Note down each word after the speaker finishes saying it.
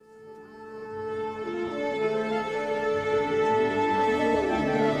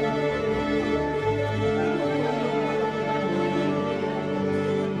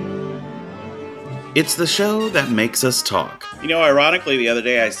It's the show that makes us talk. You know, ironically, the other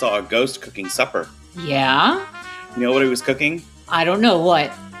day I saw a ghost cooking supper. Yeah? You know what he was cooking? I don't know what.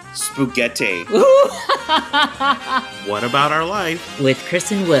 Spaghetti. Ooh. What about our life? With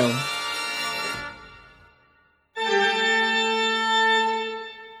Chris and Will.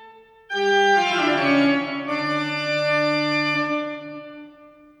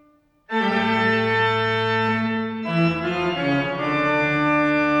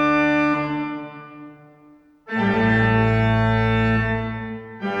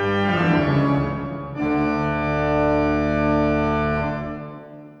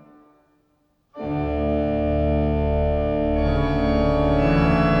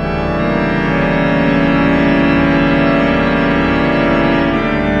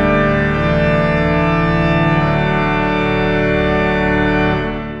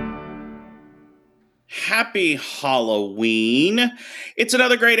 Happy Halloween. It's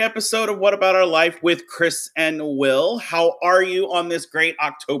another great episode of What About Our Life with Chris and Will. How are you on this great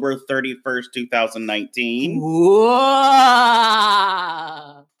October 31st, 2019? Whoa.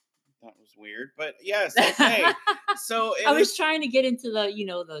 That was weird, but yes, okay. So I was trying to get into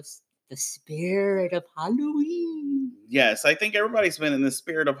the spirit of Halloween. Yes, I think everybody's been in the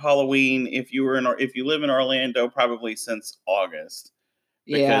spirit of Halloween if you live in Orlando probably since August.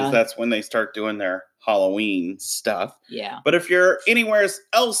 Because that's when they start doing their Halloween stuff. Yeah. But if you're anywhere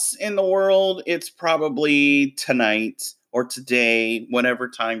else in the world, it's probably tonight or today, whatever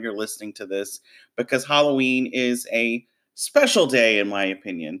time you're listening to this, because Halloween is a special day, in my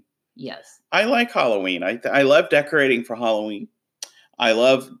opinion. Yes. I like Halloween. I love decorating for Halloween. I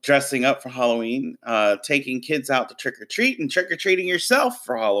love dressing up for Halloween, taking kids out to trick-or-treat and trick-or-treating yourself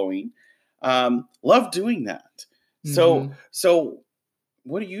for Halloween. Love doing that. Mm-hmm. So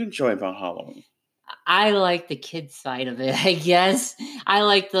what do you enjoy about Halloween? I like the kid side of it, I guess. I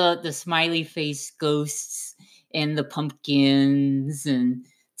like the smiley face ghosts and the pumpkins and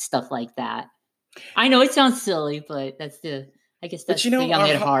stuff like that. I know it sounds silly, but that's the young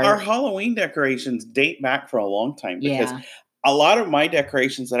at heart. Our Halloween decorations date back for a long time because a lot of my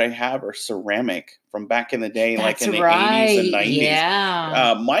decorations that I have are ceramic from back in the day, like in the 80s and 90s.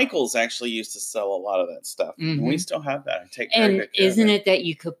 Yeah. Michael's actually used to sell a lot of that stuff. Mm-hmm. And we still have that. I take very good care isn't it that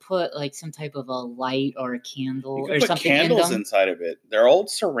you could put like some type of a light or a candle you could or put something candles in them? Inside of it? They're old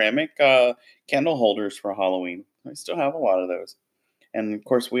ceramic candle holders for Halloween. I still have a lot of those. And of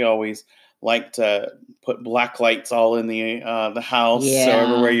course, we always like to put black lights all in the house. Yeah. So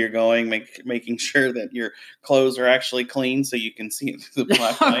everywhere you're going, making sure that your clothes are actually clean so you can see it through the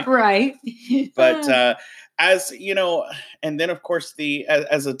black light. Right. But as you know, and then of course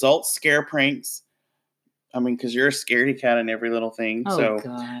as adults, scare pranks. I mean, because you're a scaredy cat in every little thing. Oh, so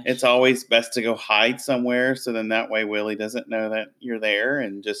gosh. It's always best to go hide somewhere. So then that way Willie doesn't know that you're there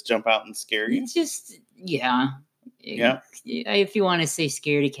and just jump out and scare you. It's just, yeah. If you want to say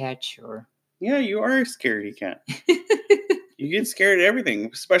scaredy cat, sure. Yeah, you are a scaredy cat. You get scared at everything,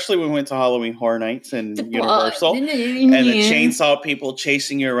 especially when we went to Halloween Horror Nights and Universal. And the chainsaw people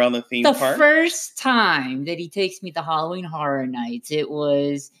chasing you around the theme park. The first time that he takes me to Halloween Horror Nights,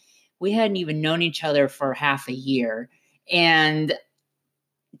 we hadn't even known each other for half a year. And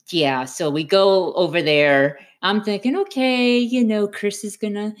yeah, so we go over there. I'm thinking, okay, Chris is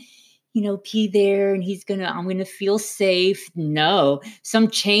going to, be there and I'm going to feel safe. No, some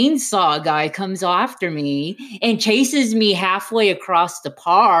chainsaw guy comes after me and chases me halfway across the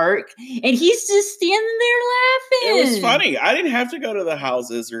park. And he's just standing there laughing. It was funny. I didn't have to go to the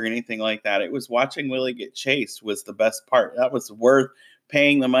houses or anything like that. It was watching Willie get chased was the best part. That was worth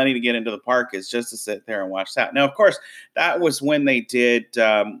paying the money to get into the park, is just to sit there and watch that. Now, of course, that was when they did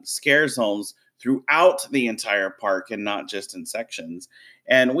scare zones throughout the entire park and not just in sections.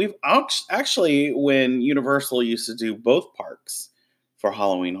 And we've actually, when Universal used to do both parks for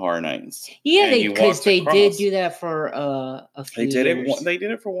Halloween Horror Nights. Yeah, because they did do that for a few years. They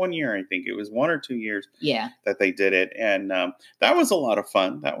did it for 1 year, I think. It was 1 or 2 years that they did it. And that was a lot of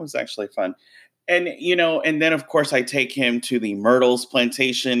fun. That was actually fun. And, and then, of course, I take him to the Myrtles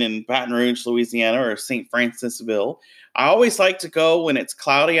Plantation in Baton Rouge, Louisiana, or St. Francisville. I always like to go when it's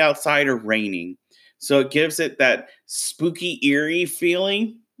cloudy outside or raining. So it gives it that spooky, eerie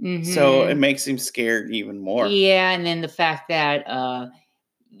feeling. Mm-hmm. So it makes him scared even more. Yeah, and then the fact that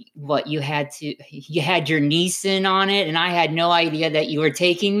you had your niece in on it, and I had no idea that you were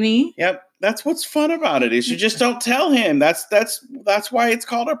taking me. Yep, that's what's fun about it, is you just don't tell him. That's why it's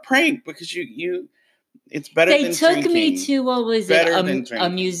called a prank, because it's better than drinking. They took me to, what was it, a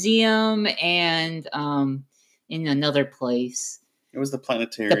museum and in another place. It was the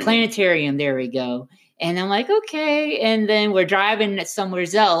planetarium. The planetarium, there we go. And I'm like, okay. And then we're driving somewhere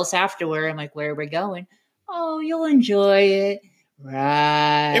else afterward. I'm like, where are we going? Oh, you'll enjoy it.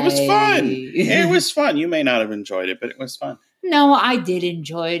 Right. It was fun. It was fun. You may not have enjoyed it, but it was fun. No, I did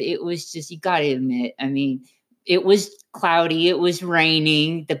enjoy it. It was just, you got to admit, I mean, it was cloudy. It was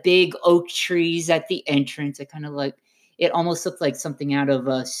raining. The big oak trees at the entrance. It almost looked like something out of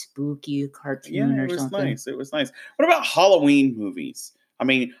a spooky cartoon or something. Nice. It was nice. What about Halloween movies? I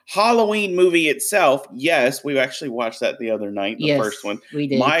mean, Halloween movie itself, yes, we actually watched that the other night, the first one. We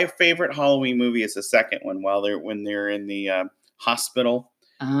did. My favorite Halloween movie is the second one, when they're in the hospital.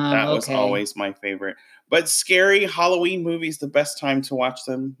 That was always my favorite. But scary Halloween movies, the best time to watch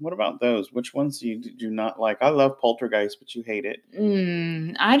them. What about those? Which ones do you do not like? I love Poltergeist, but you hate it.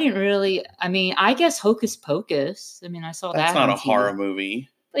 I didn't really. I mean, I guess Hocus Pocus. I mean, I saw that. That's not a horror movie.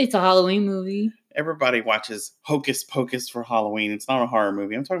 It's a Halloween movie. Everybody watches Hocus Pocus for Halloween. It's not a horror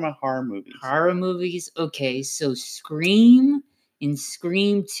movie. I'm talking about horror movies. Horror movies. Okay, so Scream and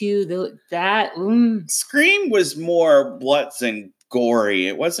Scream 2. Scream was more bloods and gory.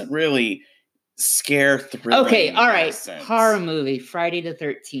 It wasn't really scare thriller. Okay, all right. Horror movie, Friday the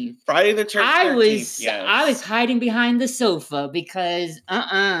 13th. Friday the 13th. I was hiding behind the sofa because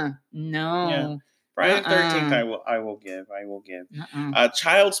no. Yeah. Friday the 13th, I will give.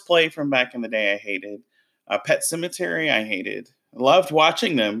 Child's Play from back in the day, I hated. Pet Sematary, I hated. Loved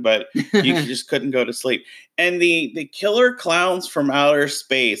watching them, but you just couldn't go to sleep. And the Killer Clowns from Outer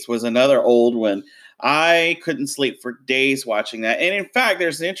Space was another old one. I couldn't sleep for days watching that. And in fact,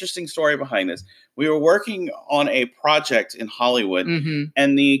 there's an interesting story behind this. We were working on a project in Hollywood,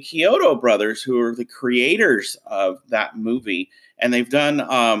 and the Kyoto brothers, who are the creators of that movie, and they've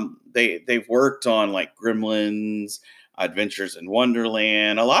done they've worked on like Gremlins, Adventures in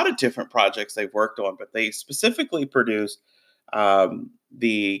Wonderland, a lot of different projects they've worked on, but they specifically produced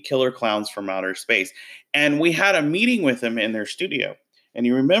the Killer Clowns from Outer Space. And we had a meeting with them in their studio. And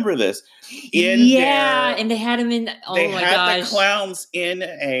you remember this? And they had them in. They had the clowns in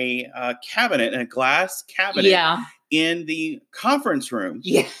a cabinet, in a glass cabinet, in the conference room.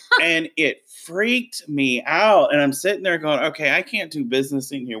 Yeah, and it freaked me out. And I'm sitting there going, "Okay, I can't do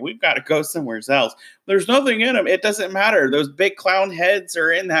business in here. We've got to go somewhere else." There's nothing in them. It doesn't matter. Those big clown heads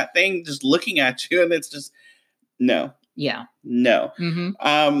are in that thing, just looking at you, and it's just no. Yeah. No.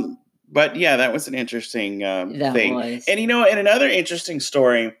 But yeah, that was an interesting thing. Was. And and another interesting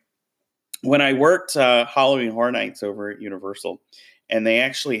story, when I worked Halloween Horror Nights over at Universal, and they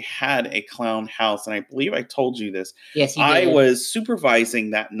actually had a clown house, and I believe I told you this. Yes, you did. I was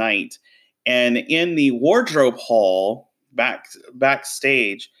supervising that night, and in the wardrobe hall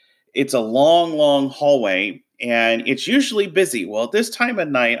backstage, it's a long, long hallway, and it's usually busy. Well, at this time of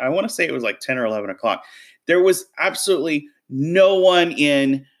night, I want to say it was like 10 or 11 o'clock. There was absolutely no one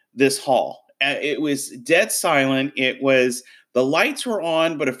in this hall. It was dead silent. The lights were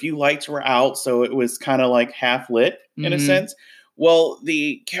on, but a few lights were out. So it was kind of like half lit in a sense. Well,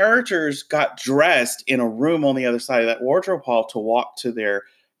 the characters got dressed in a room on the other side of that wardrobe hall to walk to their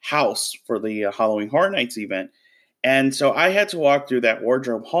house for the Halloween Horror Nights event. And so I had to walk through that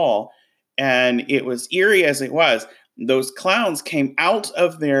wardrobe hall, and it was eerie as it was. Those clowns came out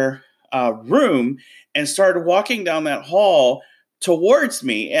of their room and started walking down that hall towards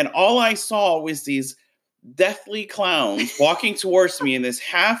me, and all I saw was these deathly clowns walking towards me in this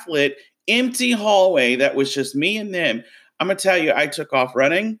half-lit, empty hallway that was just me and them. I'm gonna tell you, I took off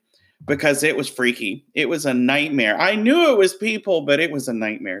running because it was freaky. It was a nightmare. I knew it was people, but it was a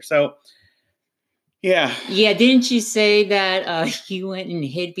nightmare. So, yeah. Yeah, didn't you say that you went and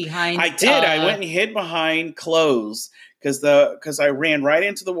hid behind? I did. I went and hid behind clothes. Because I ran right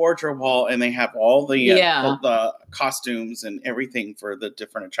into the wardrobe hall, and they have all the costumes and everything for the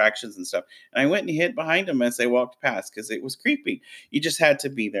different attractions and stuff. And I went and hid behind them as they walked past because it was creepy. You just had to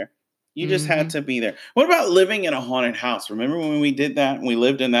be there. You just had to be there. What about living in a haunted house? Remember when we did that? And we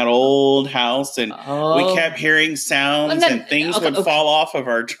lived in that old house, and we kept hearing sounds and things would fall off of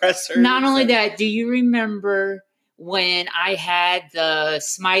our dressers. Not only that, do you remember when I had the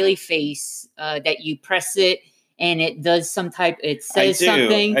smiley face that you press it? And it does it says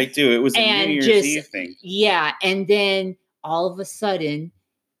something. I do. It was a New Year's Eve thing. Yeah. And then all of a sudden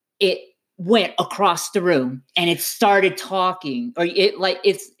it went across the room and it started talking. We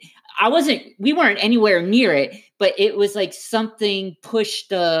weren't anywhere near it, but it was like something pushed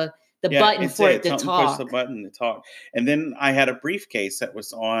the button for it to talk. Pushed the button to talk. And then I had a briefcase that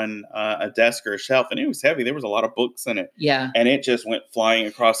was on a desk or a shelf, and it was heavy. There was a lot of books in it. Yeah. And it just went flying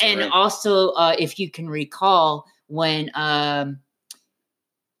across the room. And also, if you can recall, when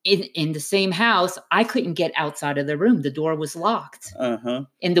in the same house, I couldn't get outside of the room. The door was locked. Uh-huh.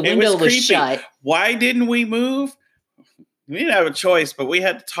 And the window was shut. Why didn't we move? We didn't have a choice, but we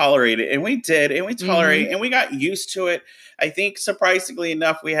had to tolerate it. And we did. And we tolerated it. And we got used to it. I think surprisingly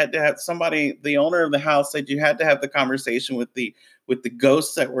enough, we had to have somebody, the owner of the house said you had to have the conversation with the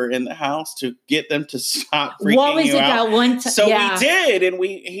ghosts that were in the house to get them to stop freaking what was you it out. That one time? So we did. And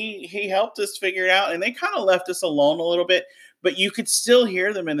he helped us figure it out. And they kind of left us alone a little bit. But you could still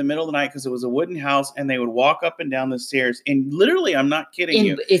hear them in the middle of the night because it was a wooden house, and they would walk up and down the stairs. And literally, I'm not kidding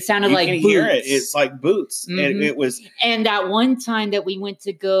you. It sounded like boots. Hear it. It's like boots. It was. And that one time that we went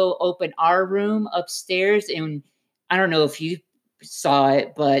to go open our room upstairs, and I don't know if you saw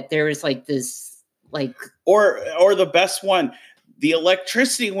it, but there was like this, like, or the best one. The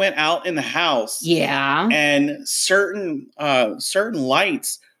electricity went out in the house. Yeah, and certain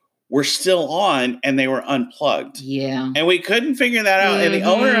lights were still on and they were unplugged. Yeah. And we couldn't figure that out. And the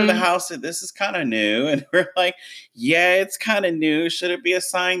owner of the house said, this is kind of new. And we're like, yeah, it's kind of new. Should it be a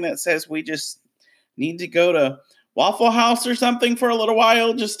sign that says we just need to go to Waffle House or something for a little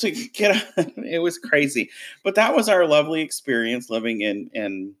while just to get out? It was crazy. But that was our lovely experience living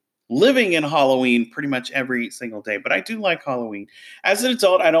in Halloween pretty much every single day. But I do like Halloween. As an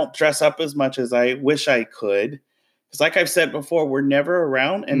adult, I don't dress up as much as I wish I could. Because like I've said before, we're never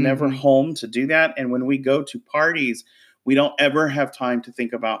around and never home to do that. And when we go to parties, we don't ever have time to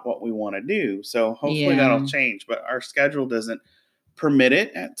think about what we want to do. So hopefully that'll change. But our schedule doesn't permit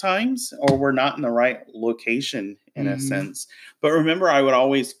it at times, or we're not in the right location in a sense. But remember, I would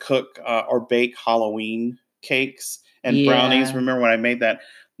always cook or bake Halloween cakes and brownies. Remember when I made that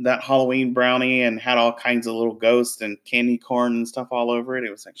Halloween brownie and had all kinds of little ghosts and candy corn and stuff all over it?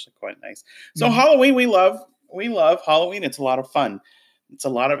 It was actually quite nice. So Halloween, we love Halloween. It's a lot of fun. It's a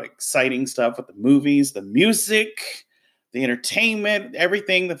lot of exciting stuff with the movies, the music, the entertainment,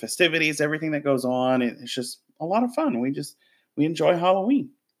 everything, the festivities, everything that goes on. It's just a lot of fun. We enjoy Halloween.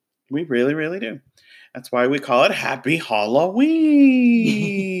 We really, really do. That's why we call it Happy Halloween.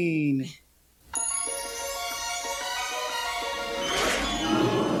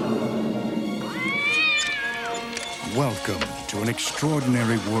 Welcome to an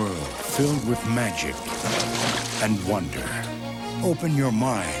extraordinary world filled with magic and wonder. Open your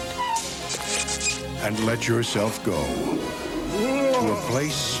mind and let yourself go to a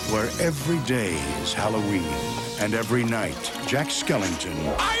place where every day is Halloween and every night Jack Skellington,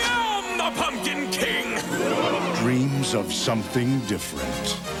 I am the Pumpkin King, dreams of something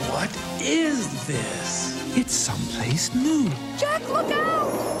different. What is this? It's someplace new. Jack, look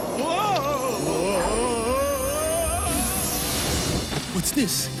out! Whoa! What's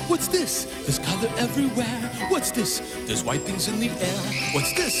this? What's this? There's color everywhere. What's this? There's white things in the air.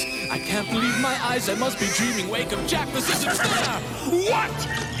 What's this? I can't believe my eyes. I must be dreaming. Wake up, Jack. This isn't fair. What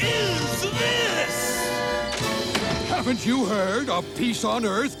is this? Haven't you heard of peace on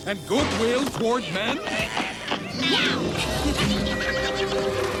earth and goodwill toward men?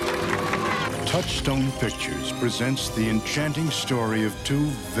 Touchstone Pictures presents the enchanting story of two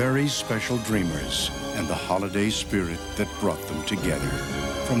very special dreamers and the holiday spirit that brought them together.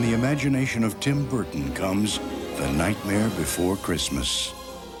 From the imagination of Tim Burton comes The Nightmare Before Christmas.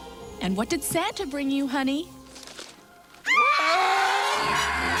 And what did Santa bring you, honey?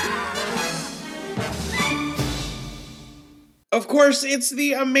 Of course, it's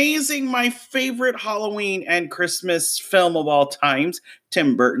the amazing, my favorite Halloween and Christmas film of all times,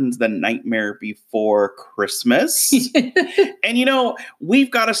 Tim Burton's The Nightmare Before Christmas. And, we've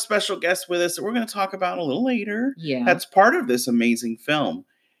got a special guest with us that we're going to talk about a little later. Yeah. That's part of this amazing film.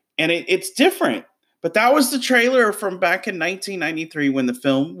 And it's different. But that was the trailer from back in 1993 when the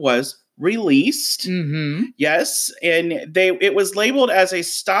film was released. Mm-hmm. Yes. And it was labeled as a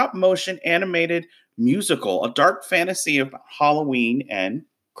stop-motion animated musical, a dark fantasy of Halloween and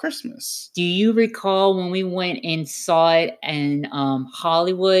Christmas. Do you recall when we went and saw it in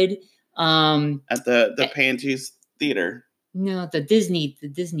Hollywood? At the Panties Theater. No, the Disney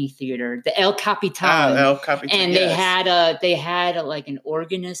Theater, the El Capitan. El Capitan. And yes. they had like an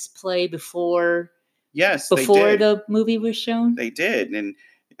organist play before. Yes, before the movie was shown. They did, and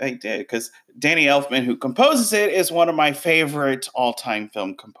they did because Danny Elfman, who composes it, is one of my favorite all-time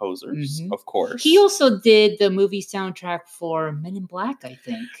film composers. Of course, he also did the movie soundtrack for Men in Black, I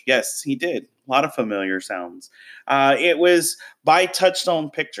think. Yes, he did. A lot of familiar sounds. It was by Touchstone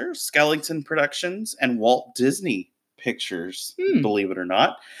Pictures, Skellington Productions, and Walt Disney Pictures. Believe it or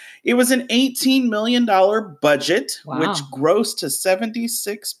not, it was an $18 million budget, which grossed to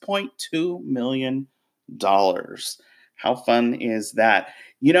 $76.2 million. How fun is that?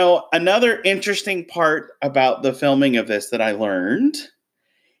 Another interesting part about the filming of this that I learned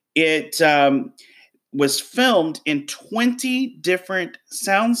It was filmed in 20 different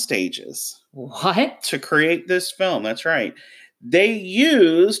sound stages. What? To create this film. That's right. They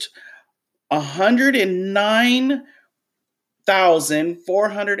used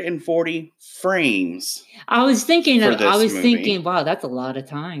 109,440 frames. I was thinking, wow, that's a lot of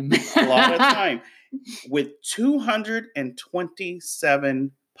time. A lot of time. With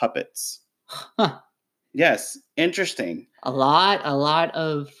 227 puppets. Huh. Yes, interesting. A lot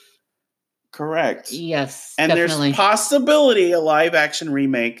of. Correct. Yes, and definitely. There's possibility a live action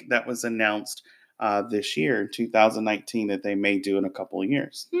remake that was announced this year, 2019, that they may do in a couple of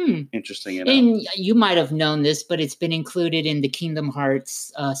years. Interesting enough. And you might have known this, but it's been included in the Kingdom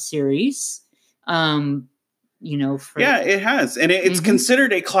Hearts series. Yeah, it has, and it's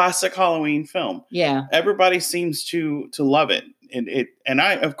considered a classic Halloween film. Yeah, everybody seems to love it. And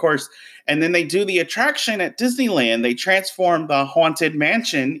I, of course, and then they do the attraction at Disneyland. They transform the Haunted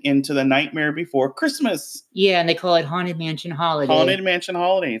Mansion into the Nightmare Before Christmas. Yeah, and they call it Haunted Mansion Holiday. Haunted Mansion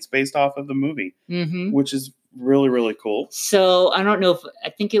Holiday. It's based off of the movie, which is really, really cool. So I don't know I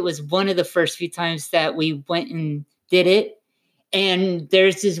think it was one of the first few times that we went and did it. And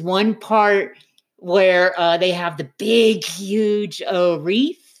there's this one part where they have the big, huge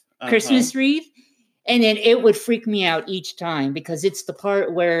wreath, Christmas wreath. And then it would freak me out each time because it's the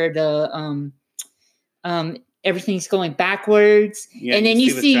part where the everything's going backwards. Yeah, and then you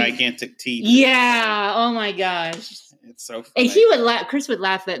see the gigantic teeth. Yeah. Oh my gosh. It's so funny. And he would laugh. Chris would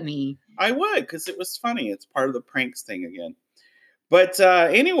laugh at me. I would, because it was funny. It's part of the pranks thing again. But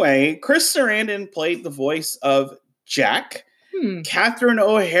anyway, Chris Sarandon played the voice of Jack. Catherine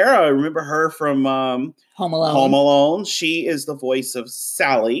O'Hara, remember her from Home Alone. She is the voice of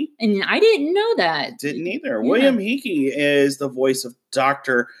Sally. And I didn't know that. Didn't either. Yeah. William Hickey is the voice of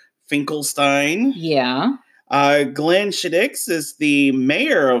Dr. Finkelstein. Yeah. Glenn Shadix is the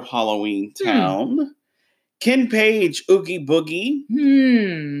mayor of Halloween Town. Ken Page, Oogie Boogie.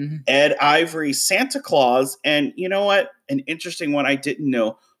 Ed Ivory, Santa Claus. And you know what? An interesting one I didn't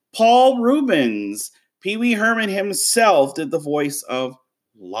know. Paul Reubens, Pee Wee Herman himself, did the voice of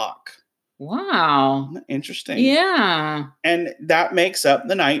Locke. Wow. Interesting. Yeah. And that makes up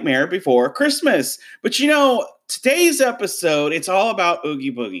The Nightmare Before Christmas. But today's episode, it's all about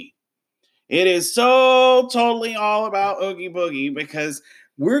Oogie Boogie. It is so totally all about Oogie Boogie because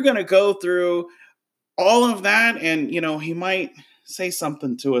we're going to go through all of that. And, he might say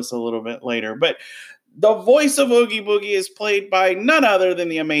something to us a little bit later. But the voice of Oogie Boogie is played by none other than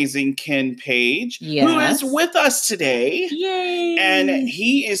the amazing Ken Page, who is with us today. Yay! And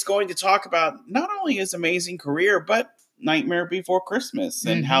he is going to talk about not only his amazing career, but Nightmare Before Christmas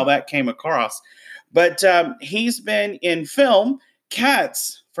and how that came across. But he's been in film,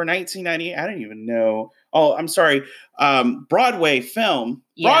 Cats for 1990. I didn't even know. Oh, I'm sorry. Broadway film.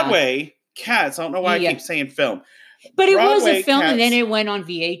 Yeah. Broadway, Cats. I don't know why I keep saying film. But it was a film, and then it went on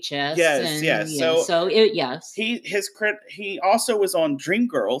VHS. Yes. He also was on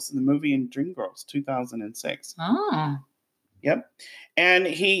Dreamgirls in the movie in Dreamgirls 2006. Oh, yep. And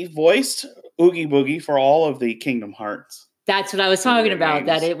he voiced Oogie Boogie for all of the Kingdom Hearts. That's what I was talking about.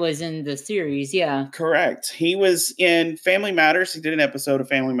 That it was in the series. Yeah, correct. He was in Family Matters. He did an episode of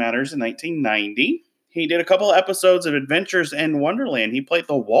Family Matters in 1990. He did a couple of episodes of Adventures in Wonderland. He played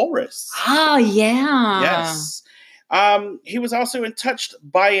the Walrus. Oh yeah. Yes. He was also in Touched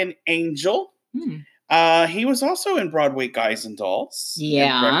by an Angel. He was also in Broadway Guys and Dolls.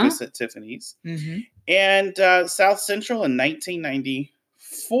 Yeah. Breakfast at Tiffany's. And South Central in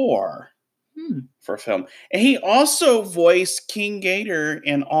 1994 for film. And he also voiced King Gator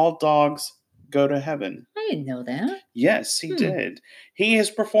in All Dogs Go to Heaven. I didn't know that. Yes, he did. He has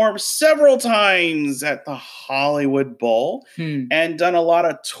performed several times at the Hollywood Bowl and done a lot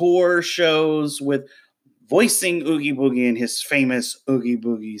of tour shows with voicing Oogie Boogie in his famous Oogie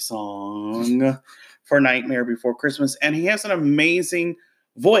Boogie song for Nightmare Before Christmas. And he has an amazing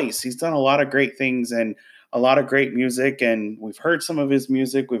voice. He's done a lot of great things and a lot of great music. And we've heard some of his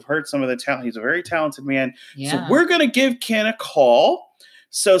music. We've heard some of the talent. He's a very talented man. Yeah. So we're going to give Ken a call.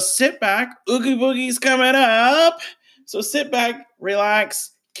 So sit back. Oogie Boogie's coming up. So sit back,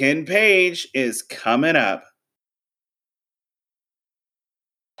 relax. Ken Page is coming up.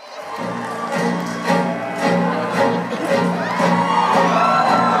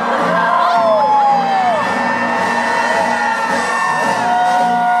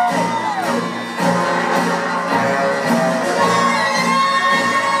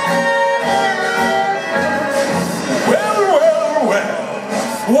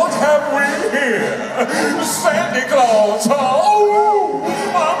 What have we here? Santa Claus. Oh,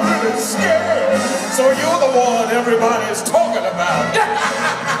 I'm really scared. So you're the one everybody's talking about.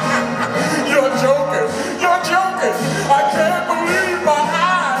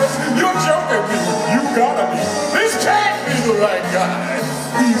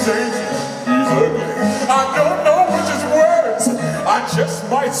 he's ancient, he's ugly. I don't know which is worse. I just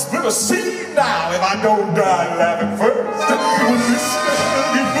might split a seam now if I don't die laughing first. When this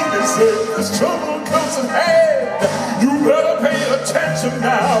boogie boogie says this trouble comes in hand, you better pay attention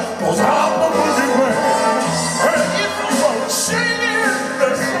now, 'cause I'm the boogie man. And if you are singing,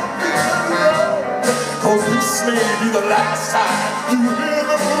 there's something wrong, 'cause this may be the last time you hear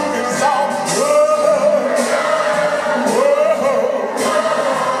the boogie song.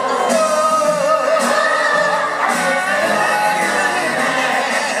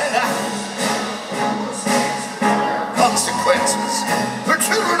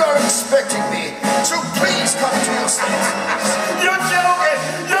 Expecting me, so please come to your senses. You're joking!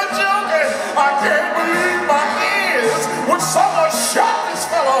 I can't believe my ears when someone shot this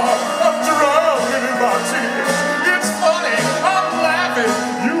fella up drowning in my tears. It's funny, I'm laughing,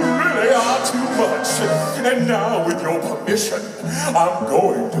 you really are too much. And now, with your permission, I'm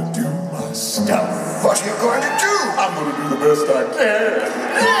going to do my stuff. What are you going to do? I'm going to do the best I can.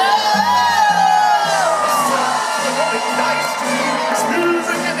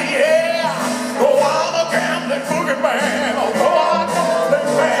 Man, although I don't play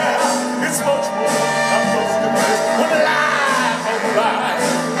fair, it's much more than just a place with life on the line.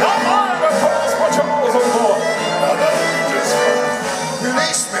 Not mine, of course, but yours, oh boy. Now let me just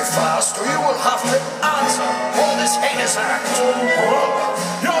release me fast, or you will have to answer for this heinous act. Oh, brother,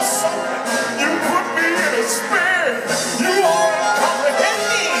 you're something. You put me in a spin. You aren't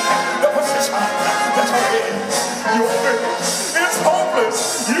comprehending the position that you're in. You're finished. It's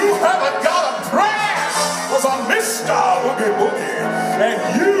hopeless. You haven't got a prayer. 'Cause I'm Mr. Boogie Boogie, and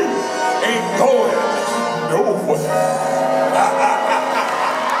you ain't going nowhere.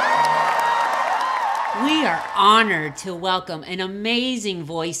 We are honored to welcome an amazing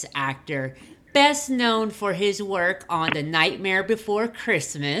voice actor, best known for his work on The Nightmare Before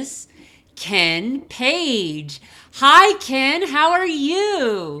Christmas, Ken Page. Hi, Ken. How are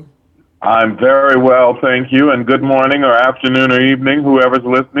you? I'm very well, thank you, and good morning or afternoon or evening, whoever's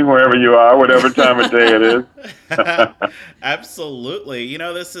listening, wherever you are, whatever time of day it is. Absolutely. You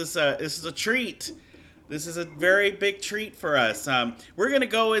know, this is a treat. This is a very big treat for us. We're going to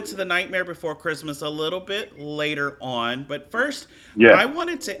go into The Nightmare Before Christmas a little bit later on, but first, I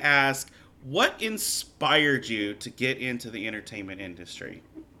wanted to ask, what inspired you to get into the entertainment industry?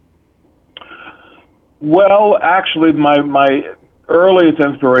 Well, actually, my earliest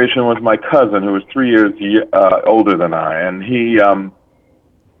inspiration was my cousin, who was 3 years older than I, and he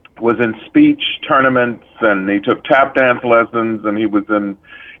was in speech tournaments, and he took tap dance lessons, and he was in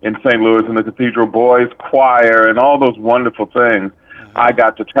St. Louis in the Cathedral Boys Choir, and all those wonderful things. I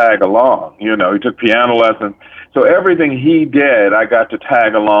got to tag along. You know, he took piano lessons. So everything he did, I got to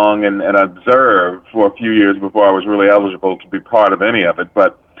tag along and observe for a few years before I was really eligible to be part of any of it.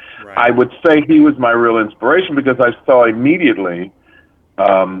 But I would say he was my real inspiration because I saw immediately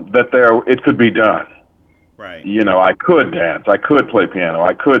that it could be done. Right. You know, I could dance, I could play piano,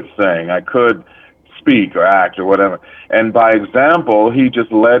 I could sing, I could speak or act or whatever. And by example, he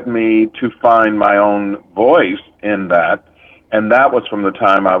just led me to find my own voice in that. And that was from the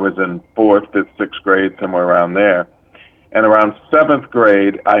time I was in 4th, 5th, 6th grade, somewhere around there. And around 7th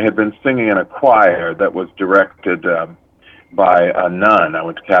grade, I had been singing in a choir that was directed by a nun. I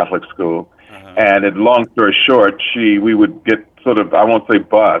went to Catholic school. And long story short, we would get sort of, I won't say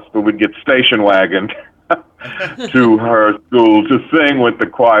bus, but we'd get station wagoned to her school to sing with the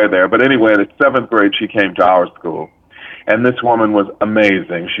choir there. But anyway, in 7th grade, she came to our school. And this woman was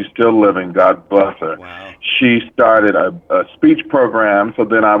amazing. She's still living. God bless her. Wow. She started a speech program, so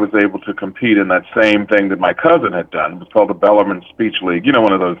then I was able to compete in that same thing that my cousin had done. It was called the Bellarmine Speech League, you know,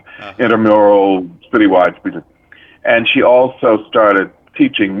 one of those intramural citywide speeches. And she also started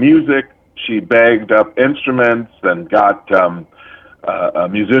teaching music. She bagged up instruments and got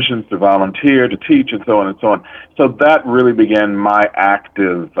musicians to volunteer to teach and so on and so on. So that really began my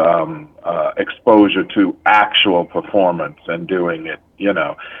active exposure to actual performance and doing it, you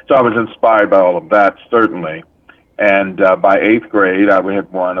know. So I was inspired by all of that, certainly. And by 8th grade, I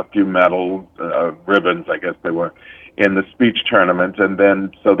had won a few medals, ribbons, I guess they were, in the speech tournament. And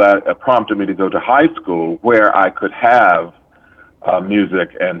then so that prompted me to go to high school where I could have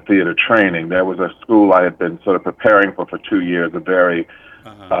music and theater training. There was a school I had been sort of preparing for 2 years, a very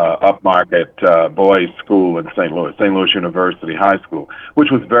upmarket boys' school in St. Louis University High School,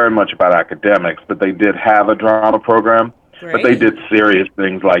 which was very much about academics, but they did have a drama program. Great. But they did serious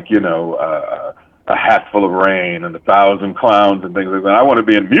things like, you know, A Hat Full of Rain and 1,000 Clowns and things like that. I want to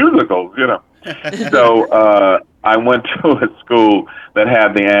be in musicals, you know. So I went to a school that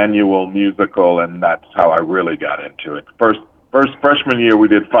had the annual musical, and that's how I really got into it. First freshman year, we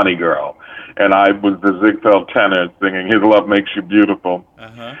did Funny Girl. And I was the Ziegfeld tenor singing His Love Makes You Beautiful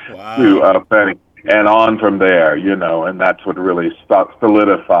Wow. to Penny. And on from there, you know, and that's what really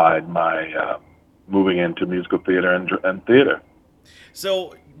solidified my moving into musical theater and theater.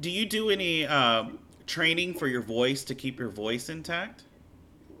 So do you do any training for your voice to keep your voice intact?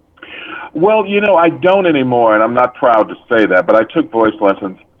 Well, you know, I don't anymore, and I'm not proud to say that, but I took voice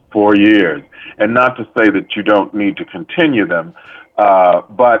lessons for years. And not to say that you don't need to continue them,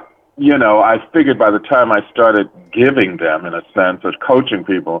 but, you know, I figured by the time I started giving them, in a sense, or coaching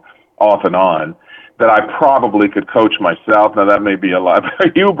people off and on, that I probably could coach myself. Now, that may be a lot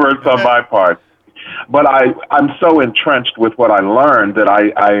of hubris on my part, but I'm so entrenched with what I learned that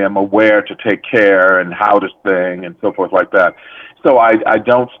I am aware to take care and how to sing and so forth like that. So I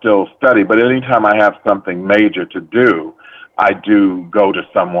don't still study, but anytime I have something major to do, I do go to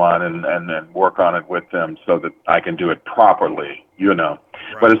someone and work on it with them so that I can do it properly, you know.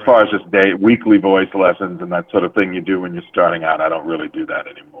 Right, but as far as just weekly voice lessons and that sort of thing you do when you're starting out, I don't really do that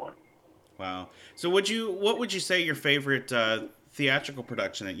anymore. Wow. So what would you say your favorite theatrical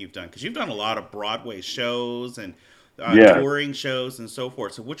production that you've done? Because you've done a lot of Broadway shows and touring shows and so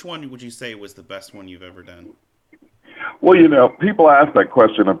forth. So which one would you say was the best one you've ever done? Well, you know, people ask that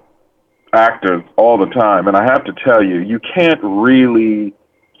question of actors all the time, and I have to tell you, you can't really,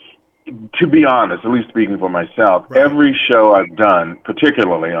 to be honest, at least speaking for myself, every show I've done,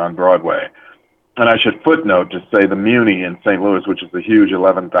 particularly on Broadway, and I should footnote to say the Muni in St. Louis, which is a huge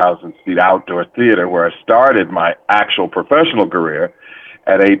 11,000-seat outdoor theater where I started my actual professional career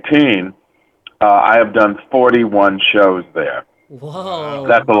at 18, I have done 41 shows there. Whoa.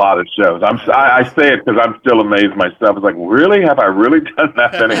 That's a lot of shows. I say it because I'm still amazed myself. It's like, really? Have I really done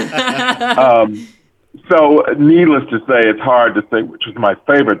that many? So needless to say, it's hard to say which was my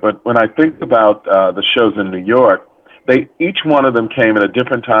favorite. But when I think about the shows in New York, each one of them came at a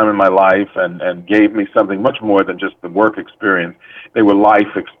different time in my life and gave me something much more than just the work experience. They were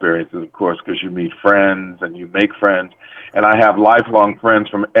life experiences, of course, because you meet friends and you make friends. And I have lifelong friends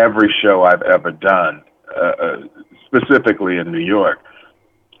from every show I've ever done, specifically in New York.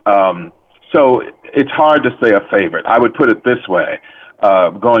 So it's hard to say a favorite. I would put it this way.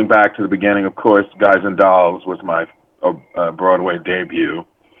 Going back to the beginning, of course, Guys and Dolls was my Broadway debut.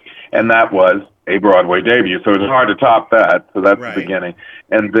 And that was a Broadway debut, so it's hard to top that. So that's the beginning.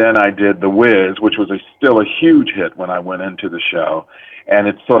 And then I did The Wiz, which was still a huge hit when I went into the show. And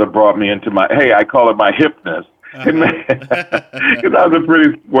it sort of brought me into I call it my hipness. Because I was a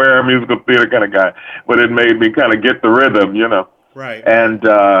pretty square musical theater kind of guy, but it made me kind of get the rhythm, you know. Right. And,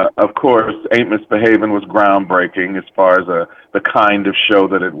 of course, Ain't Misbehavin' was groundbreaking as far as the kind of show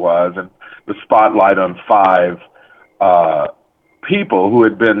that it was, and the spotlight on 5 people who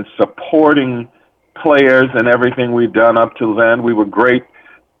had been supporting players and everything we'd done up till then. We were great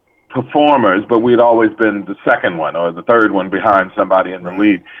performers, but we'd always been the second one or the third one behind somebody in the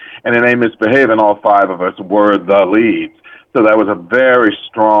lead. And in Ain't Misbehavin', all 5 of us were the leads. So that was a very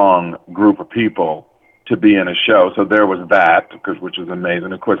strong group of people to be in a show. So there was that, which was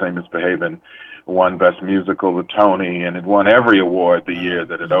amazing. Of course, Ain't Misbehavin' won Best Musical, the Tony, and it won every award the year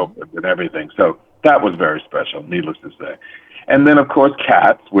that it opened and everything. So that was very special, needless to say. And then, of course,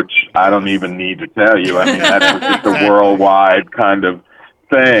 Cats, which I don't even need to tell you. I mean, that was just a worldwide kind of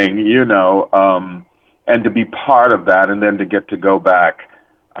thing, you know, and to be part of that and then to get to go back,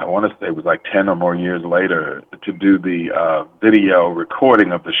 I want to say it was like 10 or more years later, to do the video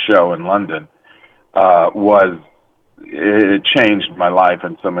recording of the show in London it changed my life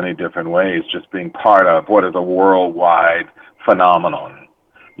in so many different ways, just being part of what is a worldwide phenomenon,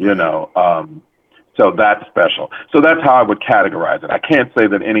 you know. So that's special. So that's how I would categorize it. I can't say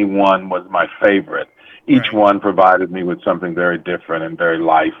that any one was my favorite. Each one provided me with something very different and very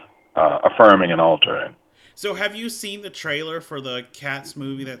life-affirming and altering. So have you seen the trailer for the Cats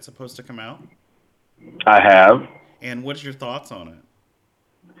movie that's supposed to come out? I have. And what's your thoughts on it?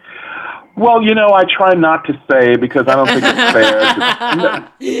 Well, you know, I try not to say because I don't think it's fair.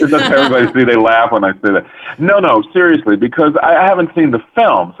 Doesn't everybody see? They laugh when I say that. No, seriously, because I haven't seen the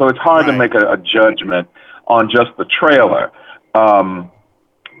film, so it's hard to make a judgment on just the trailer.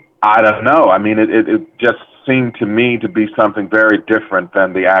 I don't know. I mean, it just seemed to me to be something very different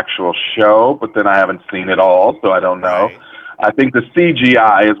than the actual show, but then I haven't seen it all, so I don't know. Right. I think the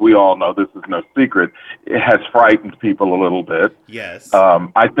CGI, as we all know, this is no secret, it has frightened people a little bit. Yes.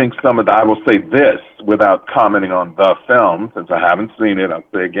 I think I will say this without commenting on the film, since I haven't seen it, I'll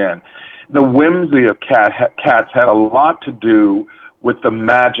say again. The whimsy of Cats had a lot to do with the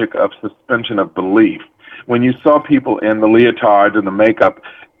magic of suspension of belief. When you saw people in the leotards and the makeup,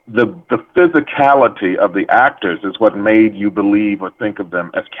 the physicality of the actors is what made you believe or think of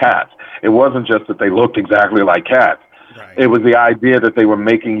them as cats. It wasn't just that they looked exactly like cats. Right. It was the idea that they were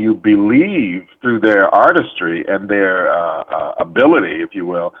making you believe through their artistry and their ability, if you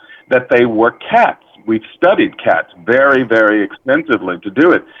will, that they were cats. We've studied cats very, very extensively to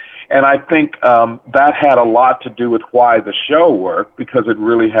do it. And I think that had a lot to do with why the show worked, because it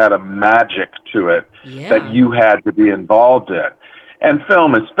really had a magic to it that you had to be involved in. And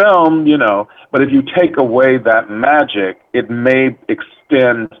film is film, you know, but if you take away that magic, it may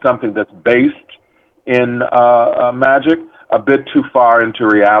extend something that's based in magic a bit too far into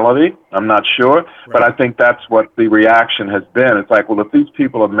reality. I'm not sure, but I think that's what the reaction has been. It's like, well, if these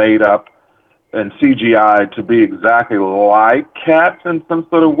people are made up and CGI to be exactly like cats in some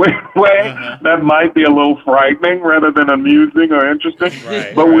sort of weird way, that might be a little frightening rather than amusing or interesting.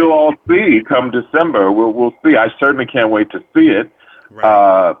 But we'll all see come December. We'll see. I certainly can't wait to see it.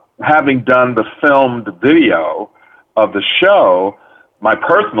 Having done the filmed video of the show, my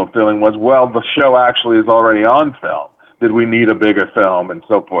personal feeling was, well, the show actually is already on film. Did we need a bigger film and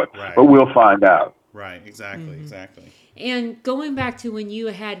so forth? But we'll find out. Right, exactly, exactly. And going back to when you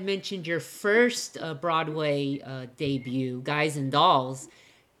had mentioned your first Broadway debut, Guys and Dolls.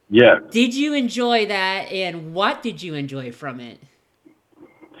 Yes. Did you enjoy that, and what did you enjoy from it?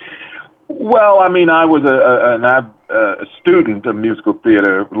 Well, I mean, I was a student of musical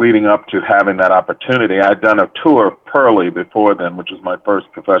theater leading up to having that opportunity. I'd done a tour of Pearly before then, which was my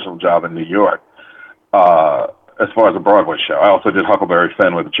first professional job in New York, as far as a Broadway show. I also did Huckleberry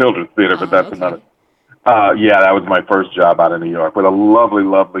Finn with the Children's Theater, but that's another. Yeah, that was my first job out in New York with a lovely,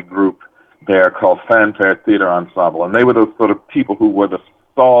 lovely group there called Fanfare Theater Ensemble. And they were those sort of people who were the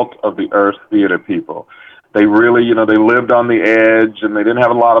salt of the earth theater people. They really, you know, they lived on the edge and they didn't have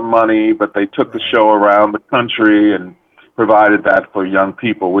a lot of money, but they took the show around the country and provided that for young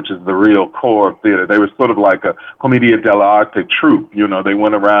people, which is the real core of theater. They were sort of like a commedia dell'arte troupe. You know, they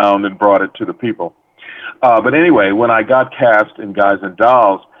went around and brought it to the people. But anyway, when I got cast in Guys and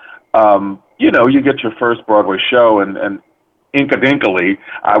Dolls, you know, you get your first Broadway show, and inkadinkily,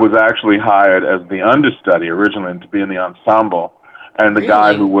 I was actually hired as the understudy originally to be in the ensemble. And the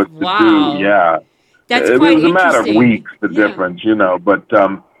guy who was to do, That's it quite was a matter of interesting. weeks, the difference, you know, but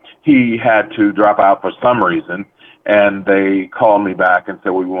he had to drop out for some reason, and they called me back and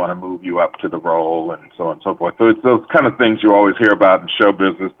said, we want to move you up to the role, and so on and so forth. So it's those kind of things you always hear about in show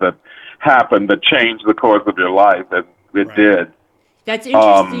business that happen, that change the course of your life, as it did. That's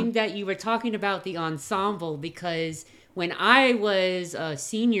interesting that you were talking about the ensemble, because when I was a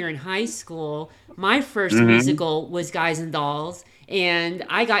senior in high school, my first musical was Guys and Dolls, and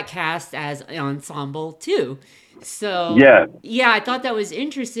I got cast as an ensemble too. So yeah, I thought that was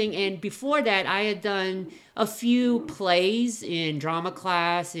interesting. And before that, I had done a few plays in drama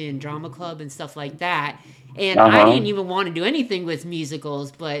class, in drama club and stuff like that. And I didn't even want to do anything with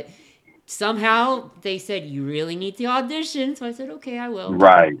musicals, but somehow they said, you really need to audition. So I said, okay, I will.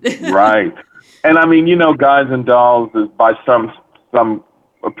 Right. And I mean, you know, Guys and Dolls is by some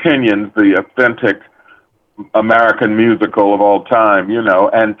opinions the authentic American musical of all time, you know,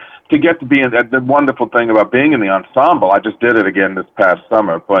 and to get to be in the wonderful thing about being in the ensemble, I just did it again this past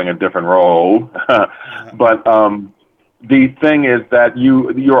summer, playing a different role. But the thing is that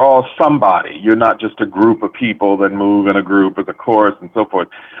you're all somebody. You're not just a group of people that move in a group as a chorus and so forth.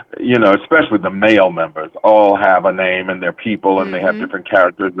 You know, especially the male members all have a name and they're people and they have different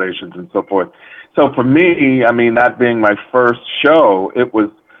characterizations and so forth. So for me, I mean, that being my first show,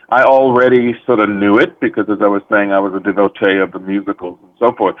 I already sort of knew it because, as I was saying, I was a devotee of the musicals and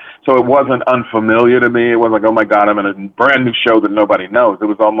so forth. So it wasn't unfamiliar to me. It wasn't like, oh my God, I'm in a brand new show that nobody knows. It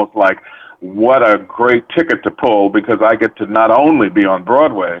was almost like, what a great ticket to pull, because I get to not only be on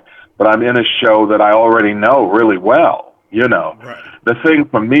Broadway, but I'm in a show that I already know really well, you know. The thing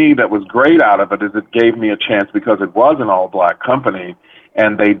for me that was great out of it is it gave me a chance, because it was an all-black company,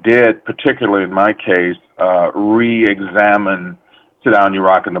 and they did, particularly in my case, re-examine Sit Down, You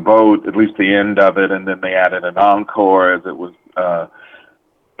Rockin' the Boat, at least the end of it, and then they added an encore as it was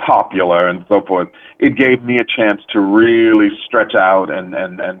popular and so forth. It gave me a chance to really stretch out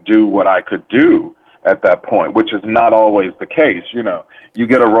and do what I could do at that point, which is not always the case. You know, you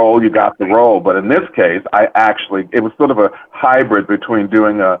get a role, you got the role. But in this case, it was sort of a hybrid between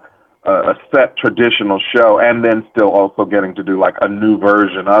doing a set traditional show and then still also getting to do like a new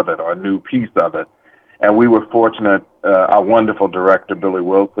version of it or a new piece of it. And we were fortunate, our wonderful director, Billy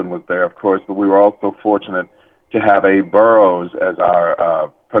Wilson, was there, of course, but we were also fortunate to have Abe Burrows as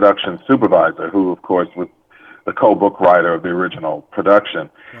our production supervisor, who, of course, was the co-book writer of the original production.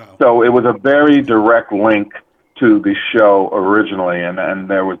 So it was a very direct link to the show originally, and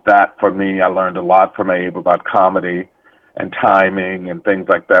there was that for me. I learned a lot from Abe about comedy and timing and things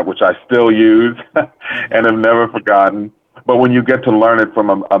like that, which I still use and have never forgotten. But when you get to learn it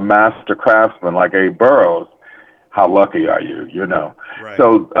from a master craftsman like Abe Burrows, how lucky are you, you know? Right.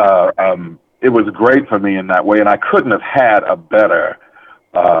 So it was great for me in that way, and I couldn't have had a better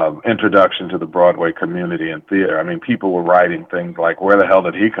introduction to the Broadway community and theater. I mean, people were writing things like, where the hell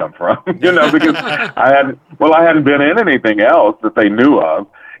did he come from? You know, because I hadn't been in anything else that they knew of.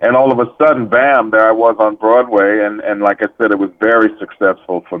 And all of a sudden, bam, there I was on Broadway. And like I said, it was very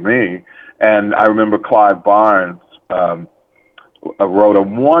successful for me. And I remember Clive Barnes wrote a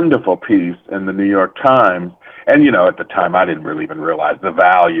wonderful piece in the New York Times. And, you know, at the time, I didn't really even realize the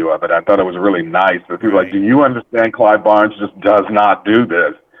value of it. I thought it was really nice. But people were like, do you understand Clive Barnes just does not do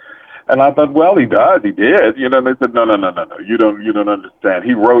this? And I thought, well, he does. He did. You know, and they said, no. You don't understand.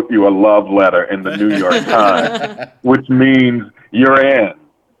 He wrote you a love letter in the New York Times, which means you're in.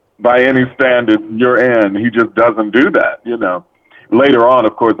 By any standards, you're in. He just doesn't do that, you know. Later on,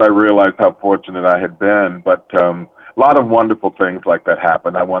 of course, I realized how fortunate I had been. But a lot of wonderful things like that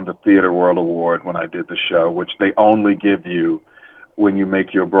happened. I won the Theater World Award when I did the show, which they only give you when you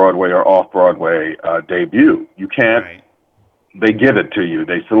make your Broadway or off-Broadway debut. You can't. Right. They give it to you.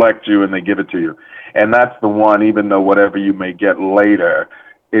 They select you and they give it to you. And that's the one, even though whatever you may get later,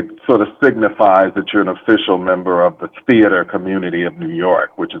 it sort of signifies that you're an official member of the theater community of New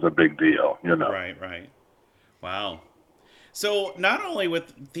York, which is a big deal, you know. Right. Wow. So not only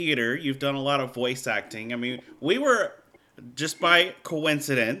with theater, you've done a lot of voice acting. I mean, we were, just by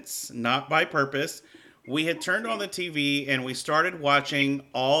coincidence, not by purpose, we had turned on the TV and we started watching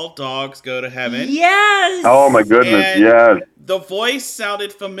All Dogs Go to Heaven. Yes! Oh, my goodness, and yes. The voice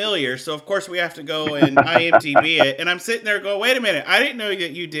sounded familiar, so of course we have to go and IMDb it. And I'm sitting there going, wait a minute, I didn't know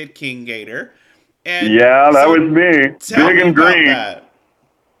that you did King Gator. And yeah, that was me. Big and green. That.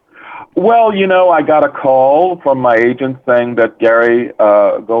 Well, you know, I got a call from my agent saying that Gary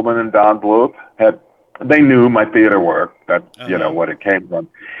Goldman and Don Bluth they knew my theater work. That's, you know, what it came from.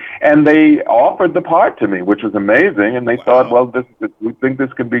 And they offered the part to me, which was amazing. And they thought, well, we think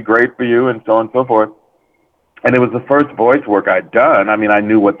this could be great for you, and so on and so forth. And it was the first voice work I'd done. I mean, I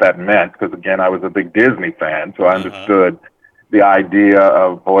knew what that meant because, again, I was a big Disney fan, so I understood the idea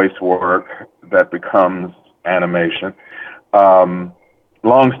of voice work that becomes animation.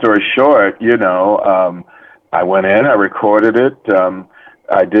 Long story short, you know, I went in, I recorded it.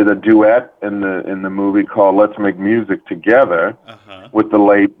 I did a duet in the movie called Let's Make Music Together with the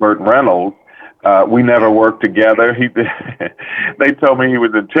late Burt Reynolds. We never worked together. They told me he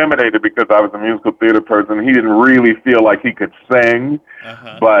was intimidated because I was a musical theater person. He didn't really feel like he could sing,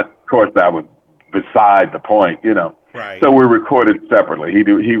 but of course that was beside the point, you know. Right. So we recorded separately.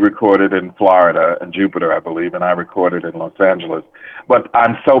 He recorded in Florida and Jupiter, I believe, and I recorded in Los Angeles. But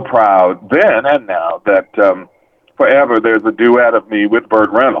I'm so proud then and now that forever there's a duet of me with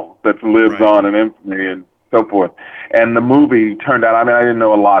Burt Reynolds that lives on in infamy and so forth. And the movie turned out, I mean, I didn't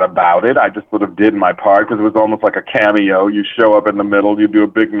know a lot about it. I just sort of did my part because it was almost like a cameo. You show up in the middle, you do a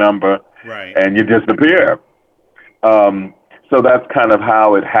big number, and you disappear. So that's kind of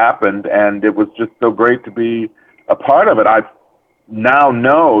how it happened, and it was just so great to be a part of it. I now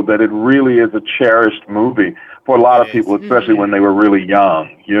know that it really is a cherished movie for a lot of people, especially when they were really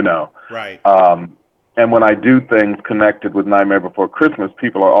young, you know. Right. And when I do things connected with Nightmare Before Christmas,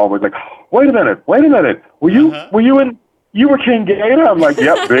 people are always like, wait a minute, were you were King Gator? I'm like,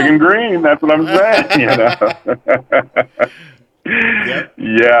 yep, big and green, that's what I'm saying, you know.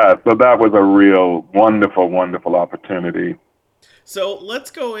 Yeah, so that was a real wonderful, wonderful opportunity. So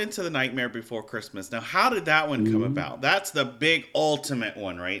let's go into The Nightmare Before Christmas. Now, how did that one come about? That's the big ultimate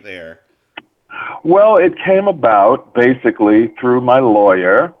one right there. Well, it came about basically through my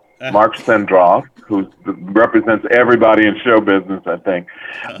lawyer, Mark Sendroff, who represents everybody in show business, I think.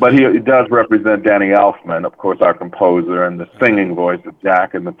 But he does represent Danny Elfman, of course, our composer, and the singing voice of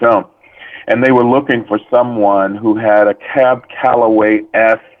Jack in the film. And they were looking for someone who had a Cab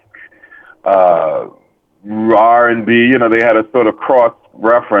Calloway-esque R&B, you know, they had a sort of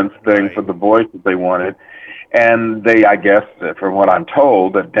cross-reference thing for the voice that they wanted. And they, I guess, from what I'm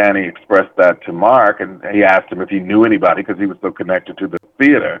told, that Danny expressed that to Mark, and he asked him if he knew anybody because he was so connected to the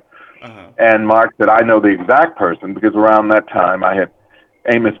theater. And Mark said, I know the exact person, because around that time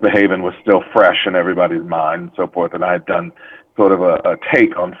Amos Behaven was still fresh in everybody's mind and so forth, and I had done sort of a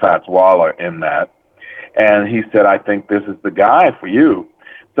take on Fats Waller in that. And he said, I think this is the guy for you.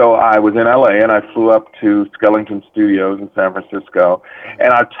 So I was in LA and I flew up to Skellington Studios in San Francisco.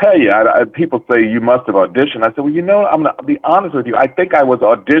 And I'll tell you, people say you must have auditioned. I said, well, I'm going to be honest with you. I think I was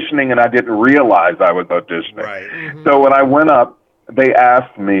auditioning and I didn't realize I was auditioning. Right. Mm-hmm. So when I went up, they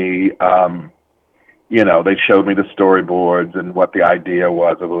asked me, they showed me the storyboards and what the idea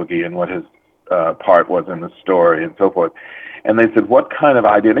was of Oogie and what his part was in the story and so forth. And they said, what kind of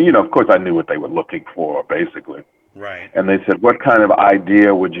idea? And, of course, I knew what they were looking for, basically. Right. And they said, what kind of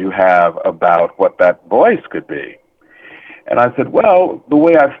idea would you have about what that voice could be? And I said, well, the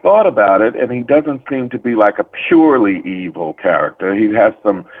way I've thought about it, and he doesn't seem to be like a purely evil character. He has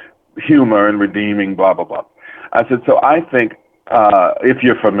some humor and redeeming, blah, blah, blah. I said, so I think, if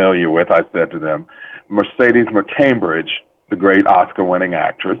you're familiar with, I said to them, Mercedes McCambridge, the great Oscar-winning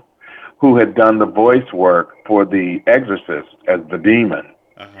actress, who had done the voice work for The Exorcist as the demon,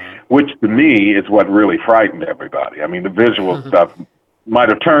 which to me is what really frightened everybody. I mean, the visual stuff might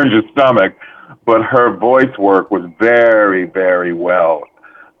have turned your stomach, but her voice work was very, very well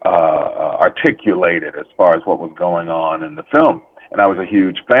articulated as far as what was going on in the film. And I was a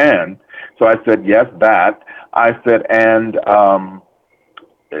huge fan. So I said, yes, that. I said, and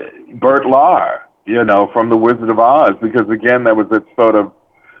Bert Lahr, from The Wizard of Oz, because, again, that was that sort of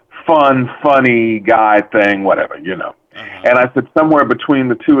funny guy thing, whatever, And I said somewhere between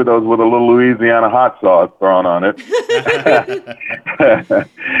the two of those with a little Louisiana hot sauce thrown on it.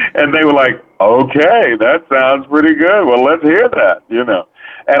 And they were like, okay, that sounds pretty good. Well, let's hear that,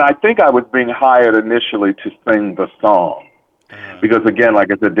 And I think I was being hired initially to sing the song. Because, again, like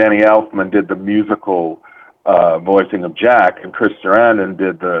I said, Danny Elfman did the musical voicing of Jack, and Chris Sarandon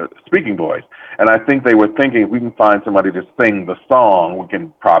did the speaking voice. And I think they were thinking, if we can find somebody to sing the song, we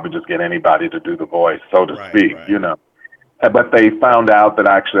can probably just get anybody to do the voice, so to speak, But they found out that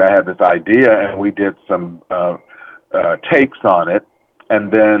actually I had this idea, and we did some takes on it.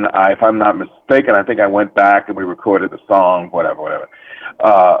 And then, if I'm not mistaken, I think I went back and we recorded the song, whatever.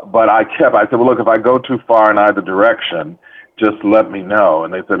 But I said, well, look, if I go too far in either direction, just let me know.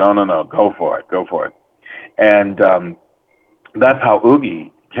 And they said, no, go for it. And that's how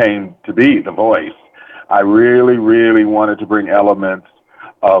Oogie came to be, the voice. I really, really wanted to bring elements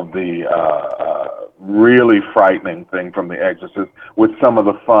of the really frightening thing from The Exorcist with some of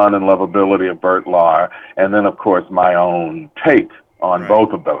the fun and lovability of Bert Lahr, and then, of course, my own take on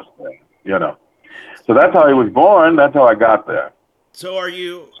both of those things, So that's how he was born. That's how I got there. So are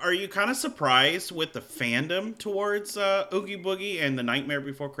you kind of surprised with the fandom towards Oogie Boogie and The Nightmare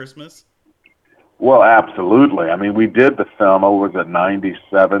Before Christmas? Well, absolutely. I mean, we did the film, was it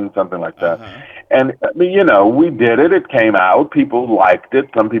 97, something like that. And, I mean, we did it. It came out. People liked it.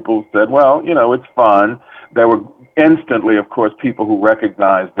 Some people said, well, it's fun. There were instantly, of course, people who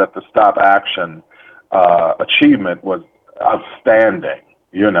recognized that the stop action achievement was outstanding,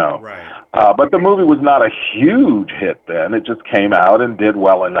 Right. But the movie was not a huge hit then. It just came out and did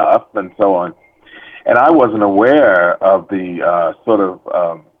well enough and so on. And I wasn't aware of the sort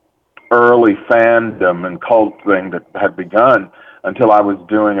of early fandom and cult thing that had begun until I was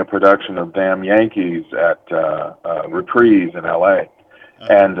doing a production of Damn Yankees at Reprise in L.A.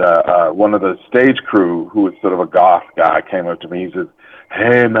 And one of the stage crew, who was sort of a goth guy, came up to me. He says,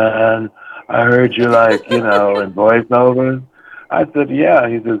 hey, man, I heard you like, in voiceovers. I said, yeah.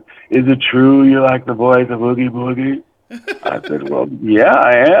 He says, is it true you like the voice of Oogie Boogie? I said, well, yeah,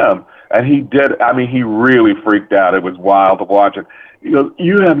 I am. And he did. I mean, he really freaked out. It was wild to watch it. He goes,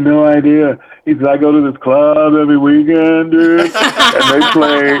 you have no idea. He said, I go to this club every weekend, dude. And they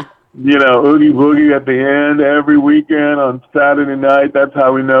play, Oogie Boogie at the end every weekend on Saturday night. That's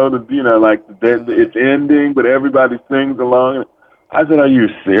how we know that, it's ending, but everybody sings along. I said, are you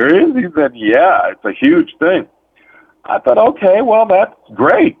serious? He said, yeah, it's a huge thing. I thought, okay, well, that's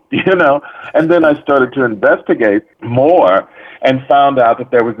great, And then I started to investigate more and found out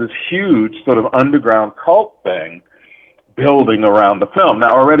that there was this huge sort of underground cult thing building around the film.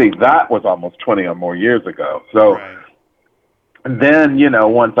 Now, already that was almost 20 or more years ago. So then,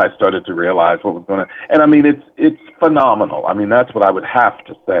 once I started to realize what was going on, and I mean, it's phenomenal. I mean, that's what I would have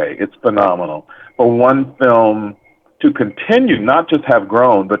to say. It's phenomenal for one film to continue, not just have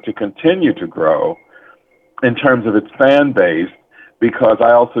grown, but to continue to grow in terms of its fan base, because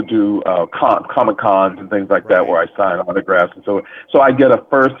I also do Comic-Cons and things like that where I sign autographs. And so I get a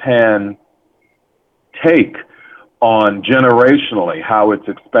firsthand take on generationally how it's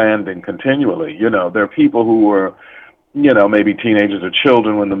expanding continually. There are people who were, maybe teenagers or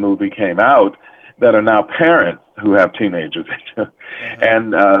children when the movie came out that are now parents who have teenagers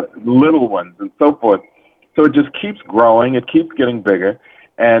and little ones and so forth. So it just keeps growing. It keeps getting bigger.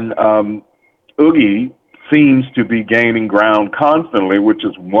 And Oogie seems to be gaining ground constantly, which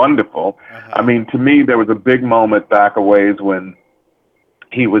is wonderful. I mean, to me, there was a big moment back a ways when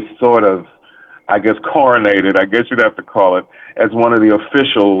he was sort of, I guess, coronated, I guess you'd have to call it, as one of the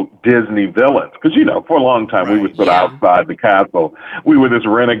official Disney villains. Because, you know, for a long time, we were sort of outside the castle. We were this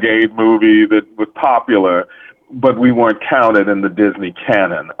renegade movie that was popular, but we weren't counted in the Disney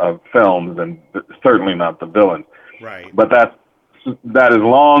canon of films, and certainly not the villains. Right. But that has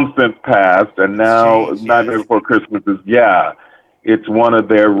long since passed, and now Nightmare Before Christmas is, it's one of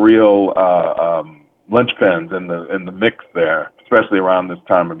their real linchpins in the mix there, especially around this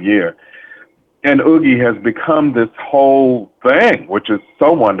time of year. And Oogie has become this whole thing, which is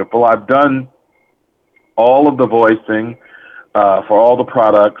so wonderful. I've done all of the voicing for all the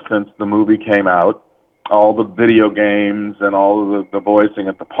products since the movie came out, all the video games and all of the voicing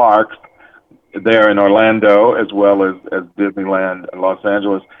at the parks there in Orlando, as well as Disneyland in Los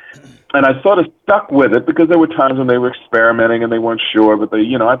Angeles. And I sort of stuck with it because there were times when they were experimenting and they weren't sure, but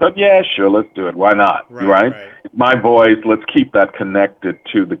I thought, yeah, sure, let's do it. Why not? Right? It's my voice. Let's keep that connected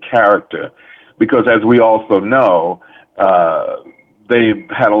to the character. Because as we also know, they've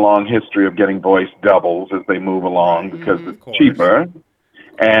had a long history of getting voice doubles as they move along because it's cheaper.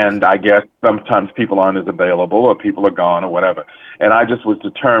 And I guess sometimes people aren't as available or people are gone or whatever. And I just was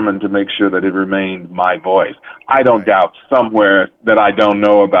determined to make sure that it remained my voice. I don't doubt somewhere that I don't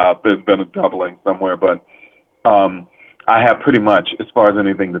know about there's been a doubling somewhere, but I have pretty much, as far as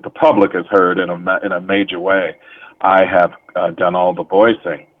anything that the public has heard in a major way, I have done all the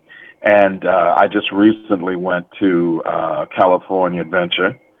voicing. And I just recently went to California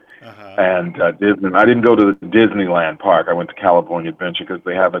Adventure and Disney. I didn't go to the Disneyland park. I went to California Adventure because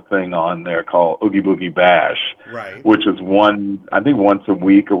they have a thing on there called Oogie Boogie Bash, which is I think once a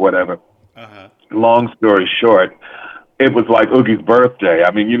week or whatever. Long story short, it was like Oogie's birthday.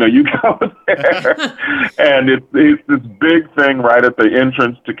 I mean, you go there, and it's this big thing right at the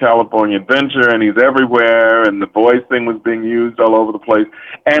entrance to California Adventure, and he's everywhere, and the voicing was being used all over the place.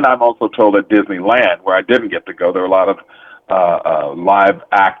 And I'm also told at Disneyland, where I didn't get to go, there were a lot of live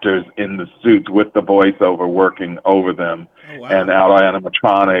actors in the suits with the voiceover working over them, and out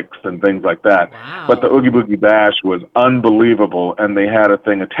animatronics and things like that. But the Oogie Boogie Bash was unbelievable, and they had a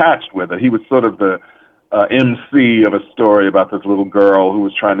thing attached with it. He was sort of the MC of a story about this little girl who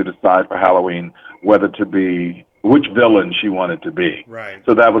was trying to decide for Halloween which villain she wanted to be.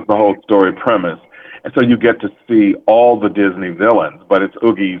 So that was the whole story premise. And so you get to see all the Disney villains, but it's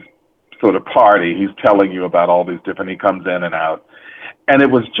Oogie's sort of party. He's telling you about all these different, he comes in and out. And it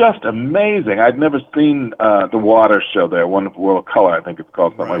was just amazing. I'd never seen the water show there, Wonderful World of Color, I think it's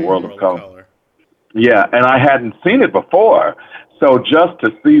called something like World of Color. Yeah, and I hadn't seen it before. So just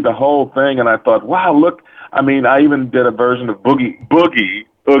to see the whole thing, and I thought, wow, look, I mean, I even did a version of Boogie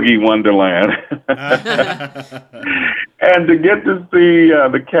Oogie Wonderland. And to get to see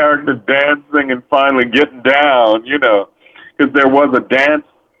the character dancing and finally getting down, because there was a dance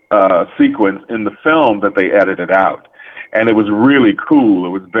sequence in the film that they edited out. And it was really cool. It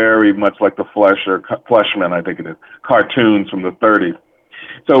was very much like the Fleshman, I think it is, cartoons from the 30s.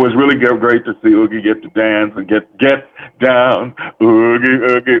 So it was really great to see Oogie get to dance and get down, Oogie,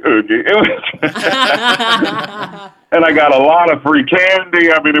 Oogie, Oogie. It was and I got a lot of free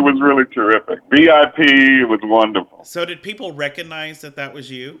candy. I mean, it was really terrific. VIP, it was wonderful. So did people recognize that was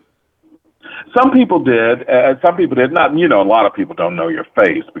you? Some people did. Some people did not. A lot of people don't know your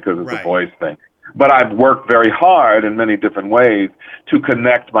face because it's a voice thing. But I've worked very hard in many different ways to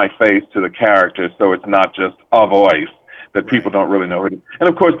connect my face to the character so it's not just a voice that people don't really know. And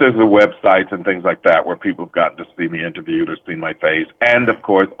of course, there's the websites and things like that where people have gotten to see me interviewed or seen my face. And of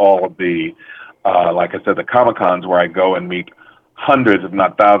course, all of the, like I said, the Comic-Cons where I go and meet hundreds, if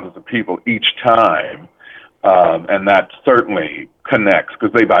not thousands of people each time. And that certainly connects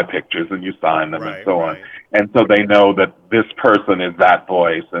because they buy pictures and you sign them and so on. And so they know that this person is that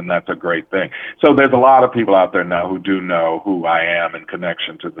voice, and that's a great thing. So there's a lot of people out there now who do know who I am in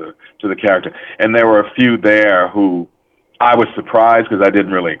connection to the character. And there were a few there who I was surprised because I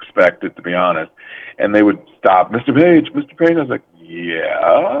didn't really expect it, to be honest. And they would stop, Mr. Page. I was like,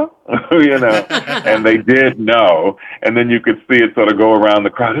 yeah, and they did know. And then you could see it sort of go around the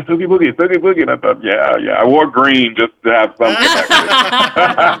crowd. It's Oogie Boogie, it's Oogie Boogie. And I thought, yeah. I wore green just to have something.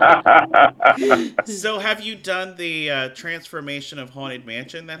 So have you done the transformation of Haunted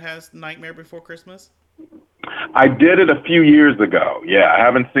Mansion that has Nightmare Before Christmas? I did it a few years ago. Yeah, I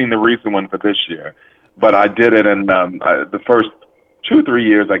haven't seen the recent one for this year. But I did it in the first 2 or 3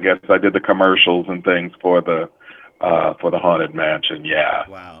 years, I guess. I did the commercials and things for the Haunted Mansion. Yeah.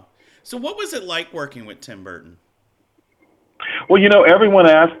 Wow. So what was it like working with Tim Burton? Well, everyone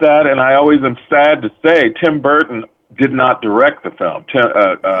asked that, and I always am sad to say Tim Burton did not direct the film.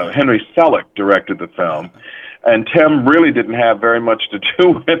 Henry Selick directed the film, and Tim really didn't have very much to do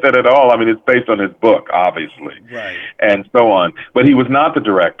with it at all. I mean, it's based on his book, obviously, right, and so on. But he was not the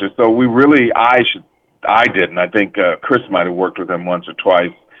director, so I didn't. I think Chris might have worked with him once or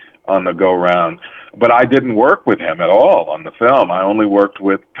twice on the go-round. But I didn't work with him at all on the film. I only worked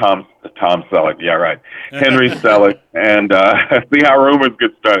with Tom Selleck. Yeah, right. Henry Selick and see how rumors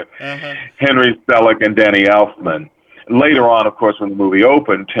get started. Henry Selick and Danny Elfman. Later on, of course, when the movie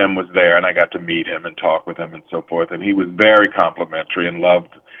opened, Tim was there, and I got to meet him and talk with him and so forth. And he was very complimentary and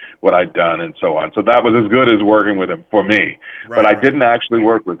loved what I'd done and so on. So that was as good as working with him for me. Right, but I didn't actually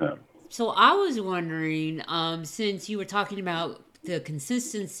work with him. So I was wondering, since you were talking about the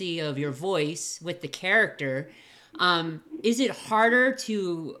consistency of your voice with the character, is it harder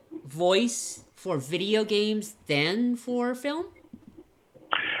to voice for video games than for film?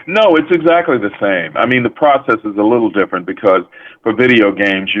 No, it's exactly the same. I mean, the process is a little different because for video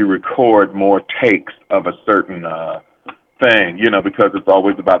games, you record more takes of a certain thing, because it's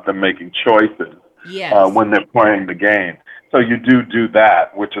always about them making choices when they're playing the game. So you do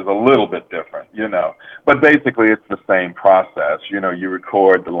that, which is a little bit different, But basically, it's the same process. You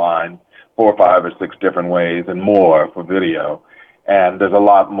record the line 4, 5, or 6 different ways and more for video. And there's a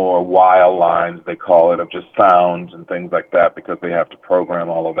lot more while lines, they call it, of just sounds and things like that because they have to program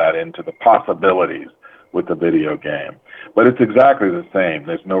all of that into the possibilities with the video game. But it's exactly the same.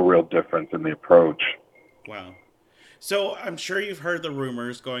 There's no real difference in the approach. Wow. So I'm sure you've heard the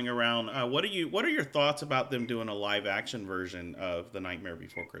rumors going around. What are your thoughts about them doing a live action version of The Nightmare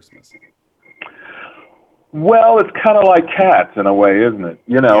Before Christmas? Well, it's kind of like Cats in a way, isn't it?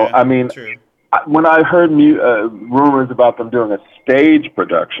 I mean, true. When I heard rumors about them doing a stage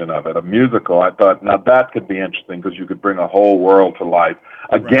production of it, a musical, I thought, now that could be interesting because you could bring a whole world to life.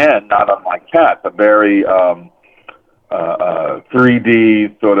 Again, not unlike Cats, a very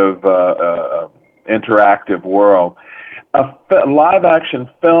 3D sort of interactive world. A live-action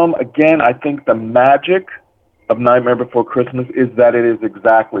film, again, I think the magic of Nightmare Before Christmas is that it is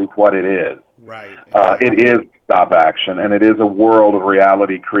exactly what it is. Right. It is stop action, and it is a world of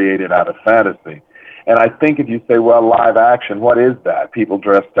reality created out of fantasy. And I think if you say, well, live action, what is that? People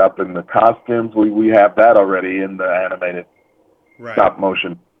dressed up in the costumes, we have that already in the animated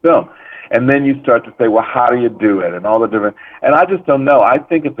stop-motion film. And then you start to say, well, how do you do it? And all the different... And I just don't know. I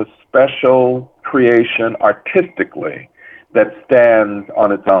think it's a special creation artistically that stands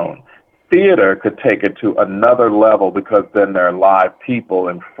on its own. Theater could take it to another level because then there are live people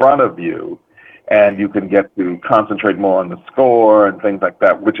in front of you and you can get to concentrate more on the score and things like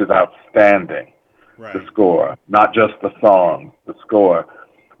that, which is outstanding, the score, not just the songs, the score.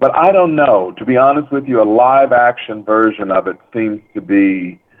 But I don't know. To be honest with you, a live-action version of it seems to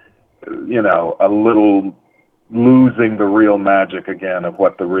be, a little losing the real magic again of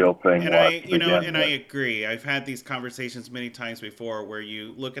what the real thing was. I agree. I've had these conversations many times before where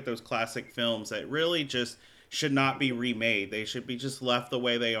you look at those classic films that really just should not be remade. They should be just left the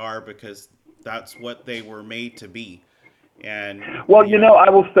way they are because that's what they were made to be. And well, I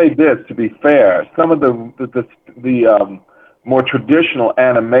will say this to be fair. Some of the more traditional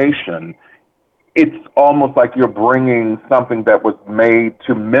animation, it's almost like you're bringing something that was made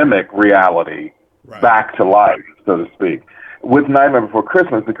to mimic reality back to life, so to speak. With Nightmare Before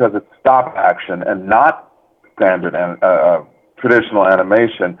Christmas, because it's stop action and not standard traditional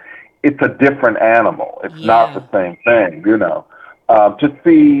animation, it's a different animal. It's not the same thing, To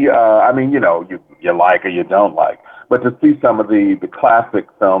see, you like or you don't like, but to see some of the classic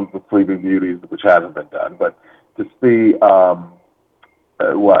films, the Sleeping Beauties, which hasn't been done, but to see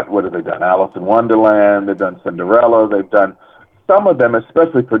what have they done? Alice in Wonderland, they've done Cinderella, they've done some of them,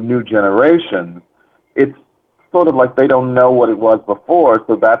 especially for new generations. It's sort of like they don't know what it was before,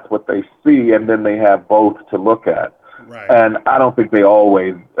 so that's what they see, and then they have both to look at. Right. And I don't think they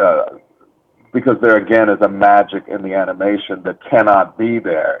always, because there again is a magic in the animation that cannot be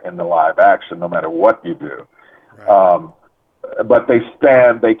there in the live action, no matter what you do. Right. But they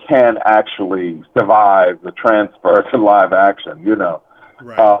can actually survive the transfer to live action,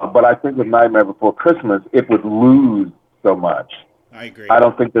 Right. But I think with Nightmare Before Christmas, it would lose so much. I agree. I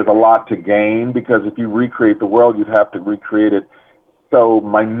don't think there's a lot to gain because if you recreate the world, you'd have to recreate it so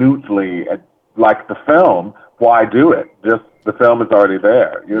minutely like the film. Why do it? Just the film is already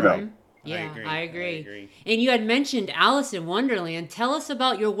there, know. Yeah, I agree. And you had mentioned Alice in Wonderland. Tell us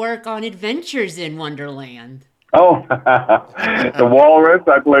about your work on Adventures in Wonderland. Oh, the walrus.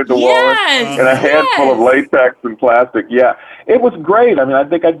 I played the walrus and a handful of latex and plastic. Yeah, it was great. I mean, I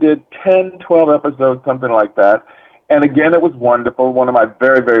think I did 10, 12 episodes, something like that. And again, it was wonderful. One of my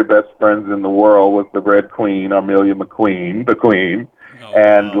very, very best friends in the world was the Red Queen, Amelia McQueen, the Queen,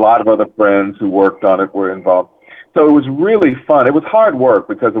 and a lot of other friends who worked on it were involved. So it was really fun. It was hard work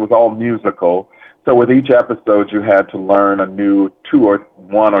because it was all musical. So with each episode, you had to learn a new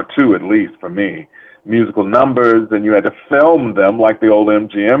one or two at least for me, musical numbers, and you had to film them like the old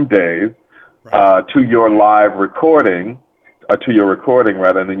MGM days to your live recording, to your recording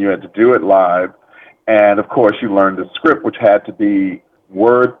rather, and then you had to do it live. And of course, you learned the script, which had to be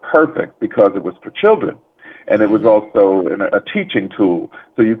word perfect because it was for children. And it was also a teaching tool.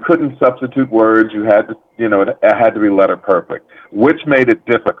 So you couldn't substitute words. You had to, it had to be letter perfect, which made it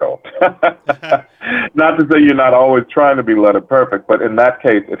difficult. Not to say you're not always trying to be letter perfect, but in that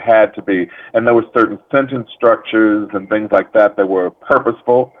case, it had to be. And there were certain sentence structures and things like that were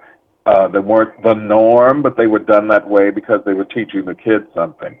purposeful. They weren't the norm, but they were done that way because they were teaching the kids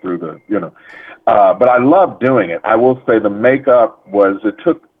something through but I loved doing it. I will say the makeup it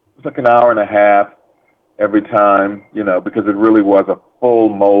took like an hour and a half every time, because it really was a full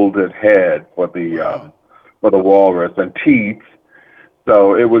molded head for the walrus and teeth.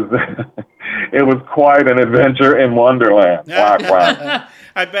 So it was it was quite an adventure in Wonderland. Wow.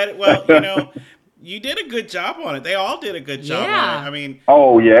 I bet. Well, you did a good job on it. They all did a good job on it. I mean,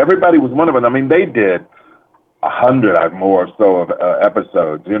 oh yeah, everybody was one of them. I mean, they did 100 or more or so of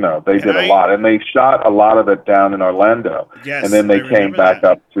episodes. They did a lot, and they shot a lot of it down in Orlando. Yes, and then they came back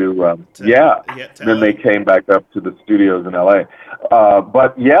up to then they came back up to the studios in LA.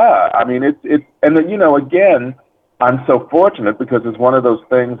 But yeah, I mean, it's and then, again, I'm so fortunate because it's one of those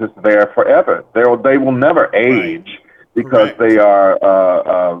things that's there forever. They will never age because they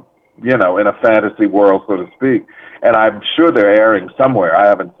are in a fantasy world, so to speak. And I'm sure they're airing somewhere. I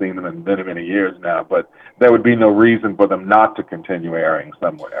haven't seen them in many, many years now, but there would be no reason for them not to continue airing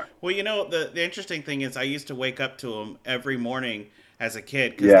somewhere. Well, the interesting thing is I used to wake up to them every morning as a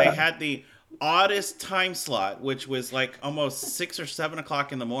kid because they had the oddest time slot, which was like almost 6 or 7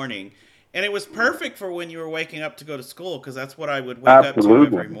 o'clock in the morning. And it was perfect for when you were waking up to go to school because that's what I would wake up to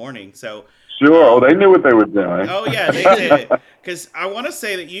every morning. So. Sure. They knew what they were doing. Oh, yeah, they did. Because I want to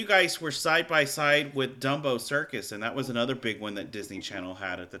say that you guys were side by side with Dumbo Circus, and that was another big one that Disney Channel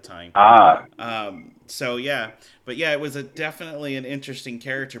had at the time. So, yeah. But, yeah, it was definitely an interesting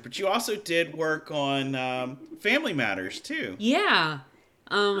character. But you also did work on Family Matters, too. Yeah.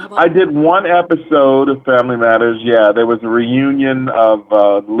 I did one episode of Family Matters. Yeah, there was a reunion of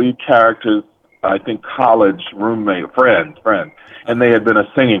the lead characters, I think, college roommate, friends. And they had been a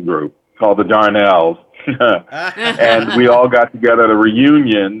singing group called the Darnells. And we all got together at a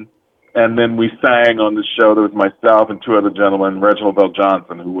reunion, and then we sang on the show. There was myself and 2 other gentlemen, Reginald Bell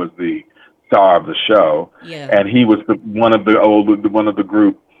Johnson, who was the star of the show, and he was one of the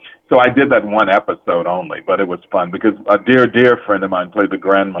group. So I did that one episode only, but it was fun because a dear friend of mine played the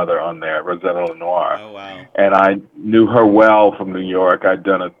grandmother on there, Rosetta Lenoir. Oh, wow. And I knew her well from New York. I'd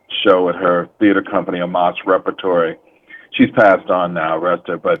done a show at her theater company, Amos Repertory. She's passed on now, rest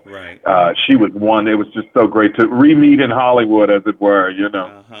her, but she was one. It was just so great to re-meet in Hollywood, as it were,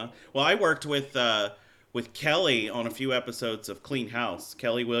 Well, I worked with Kelly on a few episodes of Clean House.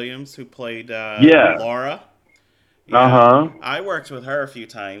 Kelly Williams, who played Laura. Yeah, I worked with her a few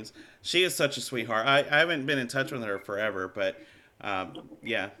times. She is such a sweetheart. I haven't been in touch with her forever, but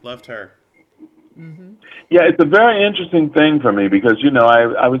loved her. Mm-hmm. Yeah, it's a very interesting thing for me because,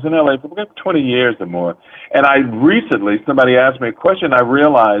 I was in LA for about 20 years or more. And somebody asked me a question. I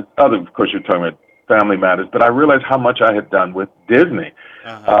realized, of course, you're talking about Family Matters, but I realized how much I had done with Disney.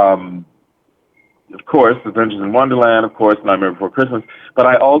 Of course, Adventures in Wonderland, of course, Nightmare Before Christmas. But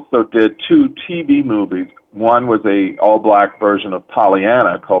I also did 2 TV movies. One was a all-black version of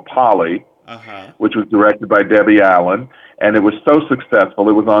Pollyanna called Polly, which was directed by Debbie Allen. And it was so successful.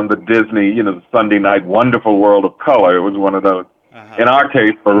 It was on the Disney, the Sunday night Wonderful World of Color. It was one of those, in our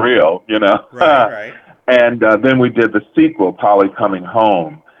case, for real, Right. And then we did the sequel, Polly Coming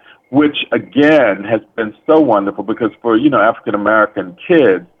Home, which, again, has been so wonderful because for, African-American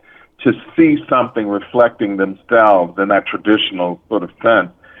kids to see something reflecting themselves in that traditional sort of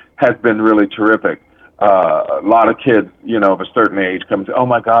sense has been really terrific. A lot of kids, of a certain age come and say, oh,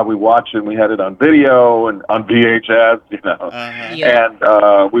 my God, we watched it, and we had it on video and on VHS,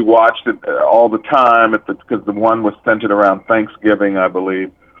 and we watched it all the time because the one was centered around Thanksgiving, I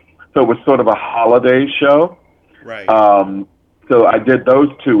believe. So it was sort of a holiday show. Right. So I did those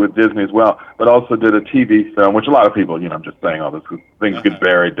 2 with Disney as well, but also did a TV film, which a lot of people, I'm just saying all this because things get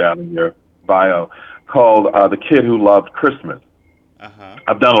buried down in your bio, called The Kid Who Loved Christmas.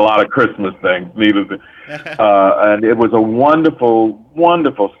 I've done a lot of Christmas things, and it was a wonderful,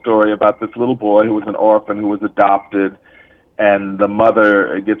 wonderful story about this little boy who was an orphan who was adopted, and the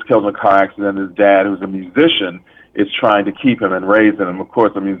mother gets killed in a car accident. His dad, who's a musician, is trying to keep him and raising him. Of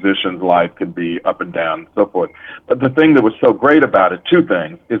course, a musician's life can be up and down and so forth. But the thing that was so great about it, two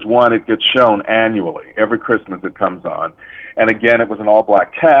things, is one, it gets shown annually. Every Christmas it comes on. And again, it was an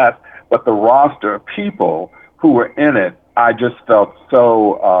all-black cast, but the roster of people who were in it, I just felt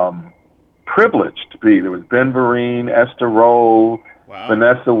so privileged to be. There was Ben Vereen, Esther Rolle,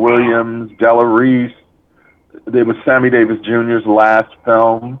 Vanessa Williams, Della Reese. There was Sammy Davis Jr.'s last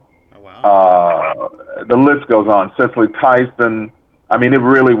film. The list goes on. Cicely Tyson. I mean, it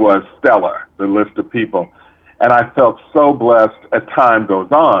really was stellar, the list of people. And I felt so blessed as time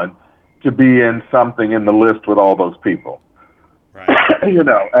goes on to be in something in the list with all those people. Right. You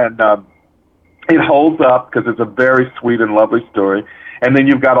know, and it holds up because it's a very sweet and lovely story. And then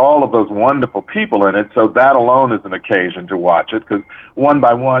you've got all of those wonderful people in it, so that alone is an occasion to watch it, because one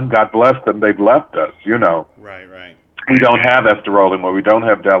by one, God bless them, they've left us, you know. Right. We don't have Esther Rolle anymore, we don't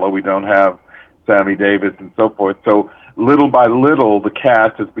have Della, we don't have Sammy Davis and so forth. So little by little, the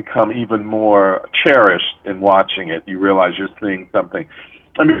cast has become even more cherished in watching it. You realize you're seeing something.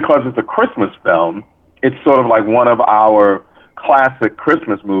 And because it's a Christmas film, it's sort of like one of our classic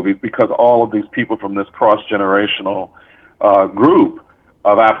Christmas movies, because all of these people from this cross-generational group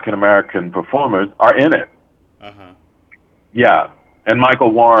of African-American performers are in it. Yeah. And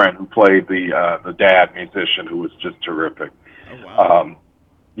Michael Warren, who played the dad musician, who was just terrific. Oh, wow.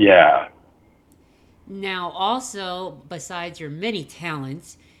 Yeah. Now, also, besides your many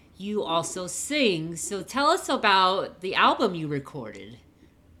talents, you also sing. So tell us about the album you recorded.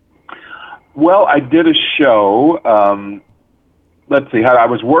 Well, I did a show. Let's see. I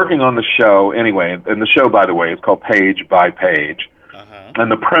was working on the show anyway. And the show, by the way, is called Page by Page. And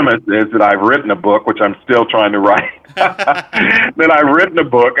the premise is that I've written a book, which I'm still trying to write. That I've written a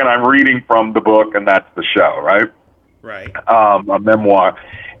book, and I'm reading from the book, and that's the show, right? Right. A memoir.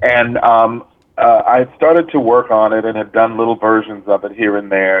 And I started to work on it and had done little versions of it here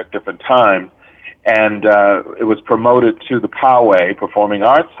and there at different times. And it was promoted to the Poway Performing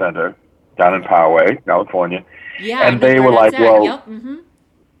Arts Center down in Poway, California. Yeah, and they were like, well,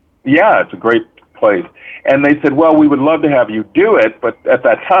 yeah, it's a great place. And they said, well, we would love to have you do it, but at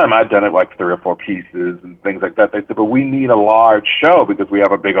that time I'd done it like 3 or 4 pieces and things like that. They said, but we need a large show because we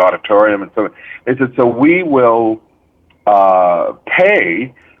have a big auditorium. And so they said, so we will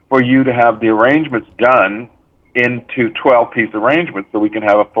pay for you to have the arrangements done into 12-piece arrangements so we can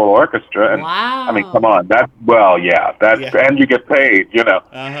have a full orchestra. And wow. I mean, come on, and you get paid, you know.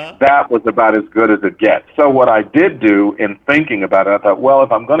 That was about as good as it gets. So what I did do in thinking about it, I thought, well,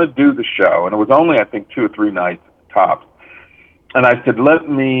 if I'm going to do the show, and it was only, I think, 2 or 3 nights tops, and I said, let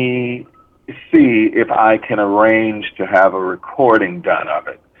me see if I can arrange to have a recording done of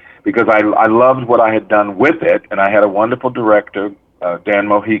it, because I loved what I had done with it, and I had a wonderful director, Dan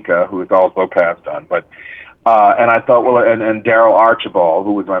Mojica, who is also passed on, but and I thought, well, and Daryl Archibald,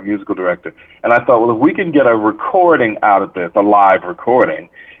 who was my musical director, and I thought, well, if we can get a recording out of this, a live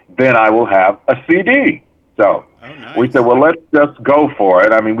recording, then I will have a CD. So we said, well, let's just go for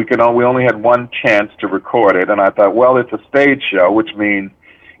it. I mean, we only had one chance to record it, and I thought, well, it's a stage show, which means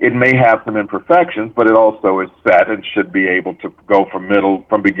it may have some imperfections, but it also is set and should be able to go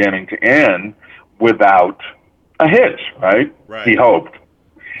from beginning to end without a hitch, right? He hoped.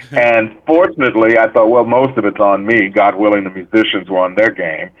 And fortunately, I thought, well, most of it's on me. God willing, the musicians were on their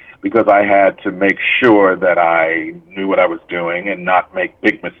game, because I had to make sure that I knew what I was doing and not make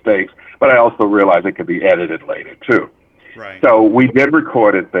big mistakes. But I also realized it could be edited later, too. Right. So we did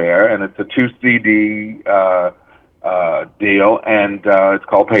record it there, and it's a 2 CD deal, and it's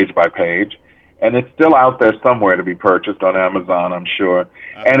called Page by Page. And it's still out there somewhere to be purchased on Amazon, I'm sure.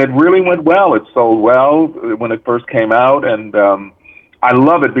 And it really went well. It sold well when it first came out, and I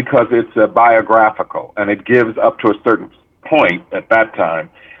love it because it's biographical, and it gives, up to a certain point at that time,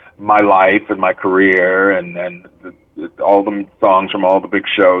 my life and my career, and all the songs from all the big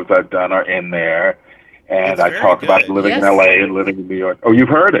shows I've done are in there. And I talk about living in LA and living in New York. Oh, you've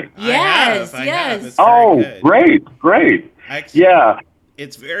heard it? Yes. Oh, great. Yeah.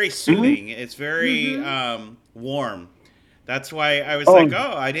 It's very soothing. It's very warm. That's why I was like,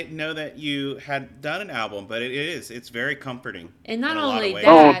 oh, I didn't know that you had done an album, but it is. It's very comforting. And not only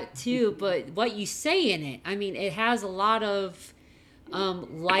that, too, but what you say in it. I mean, it has a lot of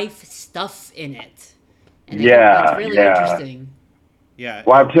life stuff in it. And it's really interesting. Yeah.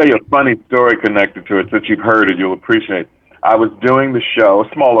 Well, I'll tell you a funny story connected to it. Since you've heard it, you'll appreciate it. I was doing the show, a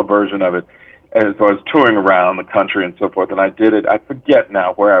smaller version of it, as I was touring around the country and so forth, and I did it, I forget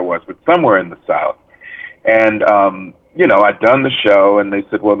now where I was, but somewhere in the South. And, you know, I'd done the show, and they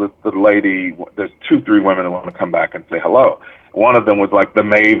said, well, the lady, there's 2-3 women that want to come back and say hello. One of them was like the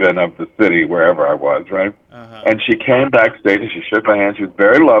maven of the city, wherever I was, right? And she came backstage, and she shook my hand. She was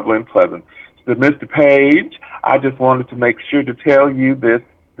very lovely and pleasant. She said, Mr. Page, I just wanted to make sure to tell you this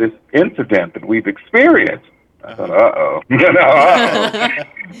incident that we've experienced. I thought, uh-oh. You know, uh-oh.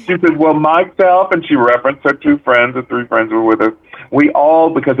 She said, well, myself, and she referenced her 2 friends, or 3 friends who were with her. We all,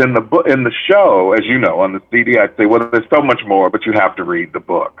 because in the show, as you know, on the CD, I'd say, well, there's so much more, but you have to read the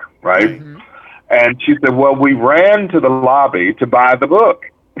book, right? And she said, well, we ran to the lobby to buy the book.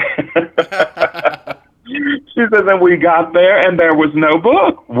 She said, and we got there, and there was no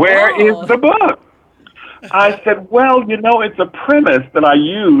book. Where is the book? I said, well, you know, it's a premise that I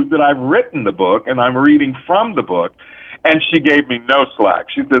use, that I've written the book, and I'm reading from the book. And she gave me no slack.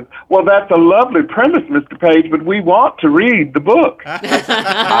 She said, well, that's a lovely premise, Mr. Page, but we want to read the book.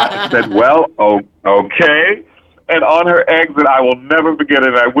 I said, well, okay. And on her exit, I will never forget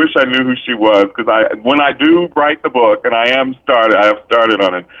it. I wish I knew who she was, because when I do write the book, and I have started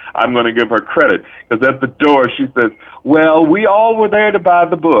on it, I'm going to give her credit. Because at the door, she says, well, we all were there to buy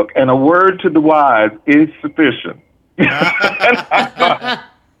the book, and a word to the wise is sufficient. And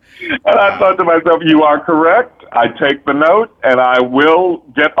I thought to myself, you are correct. I take the note, and I will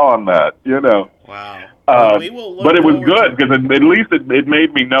get on that, you know. Wow. But it was good, because at least it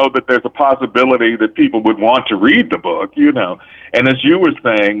made me know that there's a possibility that people would want to read the book, you know. And as you were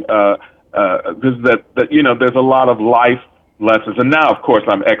saying, that you know, there's a lot of life lessons. And now, of course,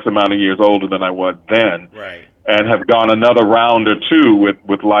 I'm X amount of years older than I was then, right, and have gone another round or 2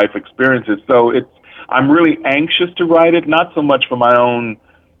 with life experiences. So I'm really anxious to write it, not so much for my own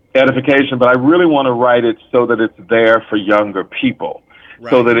edification, but I really want to write it so that it's there for younger people. Right.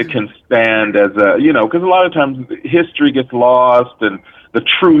 So that it can stand as a, you know, because a lot of times history gets lost, and the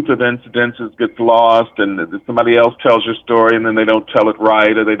truth of incidences gets lost, and somebody else tells your story, and then they don't tell it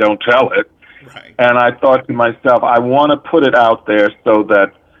right, or they don't tell it. Right. And I thought to myself, I want to put it out there so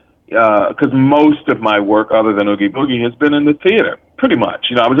that, because most of my work, other than Oogie Boogie, has been in the theater, pretty much.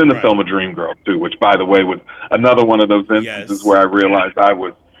 You know, I was in the film A Dreamgirl, too, which, by the way, was another one of those instances where I realized I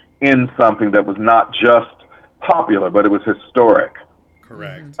was in something that was not just popular, but it was historic.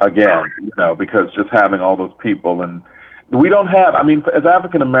 Correct. Again, you know, because just having all those people, and we don't have, I mean, as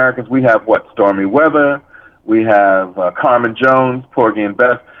African Americans, we have Stormy Weather, we have Carmen Jones, Porgy and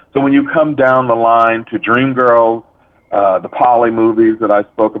Bess. So when you come down the line to Dreamgirls, the Polly movies that I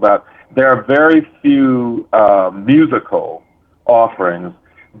spoke about, there are very few musical offerings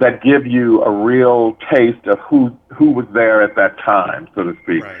that give you a real taste of who was there at that time, so to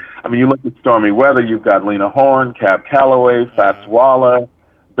speak. Right. I mean, you look at Stormy Weather, you've got Lena Horne, Cab Calloway, Fats Waller,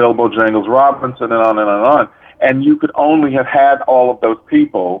 Bilbo Jangles Robinson, and on and on and on. And you could only have had all of those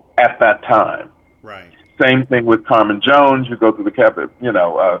people at that time. Right. Same thing with Carmen Jones. You go through the cabinet, you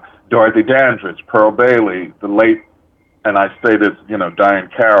know, Dorothy Dandridge, Pearl Bailey, the late, and I say this, you know,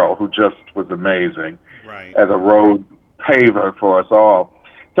 Diane Carroll, who just was amazing as a road paver for us all.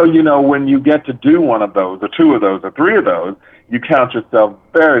 So, you know, when you get to do one of those, or 2 of those, or 3 of those, you count yourself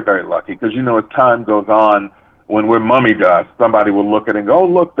very, very lucky, because, you know, as time goes on, when we're mummy dust, somebody will look at it and go, oh,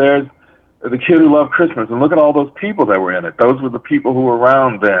 look, there's The Kid Who Loved Christmas, and look at all those people that were in it. Those were the people who were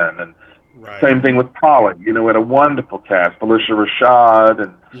around then. And same thing with Polly. You know, we had a wonderful cast, Felicia Rashad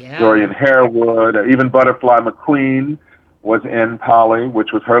and Dorian Harewood, even Butterfly McQueen was in Polly,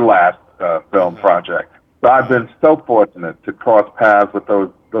 which was her last film project. So I've been so fortunate to cross paths with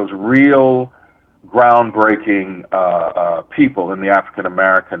those real groundbreaking people in the African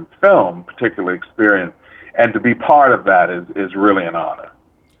American film, particularly experience, and to be part of that is really an honor.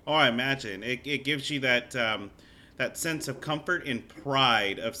 Oh, I imagine it gives you that that sense of comfort and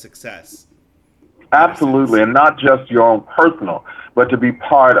pride of success. Absolutely, and not just your own personal, but to be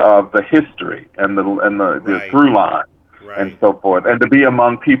part of the history and the through line and so forth, and to be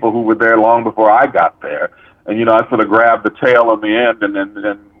among people who were there long before I got there. And, you know, I sort of grabbed the tail on the end and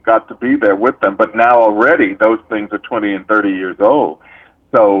then got to be there with them. But now already those things are 20 and 30 years old.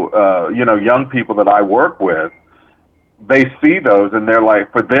 So, you know, young people that I work with, they see those and they're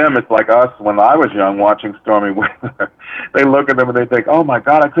like, for them, it's like us when I was young watching Stormy Weather. They look at them and they think, oh, my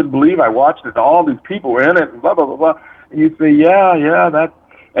God, I couldn't believe I watched it. And all these people were in it and blah, blah, blah, blah. And you say, yeah, that's.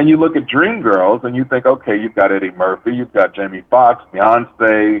 And you look at Dreamgirls and you think, okay, you've got Eddie Murphy, you've got Jamie Foxx,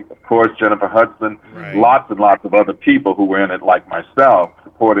 Beyonce, of course, Jennifer Hudson, lots and lots of other people who were in it like myself,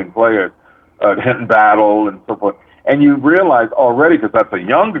 supporting players, Hinton Battle and so forth. And you realize already, because that's a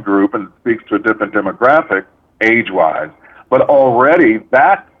younger group and it speaks to a different demographic, age-wise, but already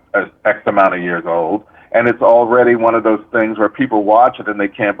that X amount of years old, and it's already one of those things where people watch it and they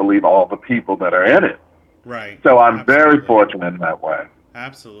can't believe all the people that are in it. Right. So I'm very fortunate in that way.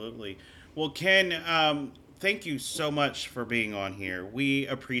 Absolutely. Well, Ken, thank you so much for being on here. We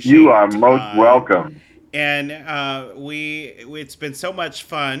appreciate you are most welcome. And it's been so much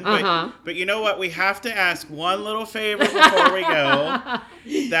fun. But you know what? We have to ask one little favor before we go.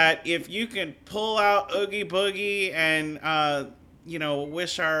 That if you can pull out Oogie Boogie and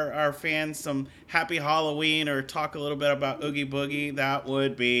wish our fans some happy Halloween or talk a little bit about Oogie Boogie, that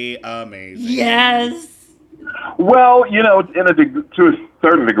would be amazing. Yes. Well, to a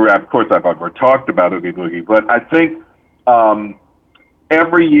certain degree, of course, I've already talked about Oogie Boogie, but I think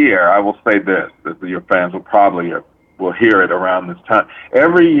every year, I will say this, that your fans will hear it around this time.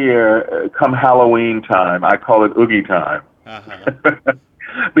 Every year, come Halloween time, I call it Oogie time.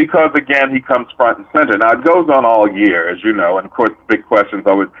 Because, again, he comes front and center. Now, it goes on all year, as you know, and, of course, the big question is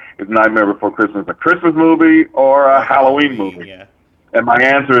always, is Nightmare Before Christmas a Christmas movie or a Halloween movie? Yeah. And my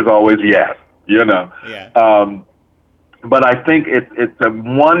answer is always yes, Yeah. But I think it's a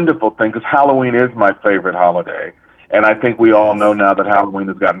wonderful thing, because Halloween is my favorite holiday. And I think we all know now that Halloween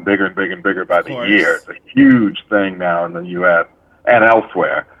has gotten bigger and bigger and bigger by the year. It's a huge thing now in the U.S. and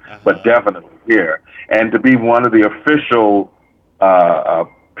elsewhere, but definitely here. And to be one of the official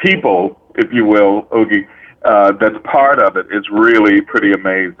people, if you will, Oogie, that's part of it is really pretty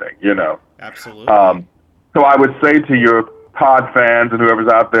amazing, Absolutely. So I would say to your pod fans and whoever's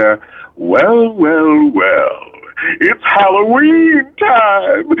out there, well, it's Halloween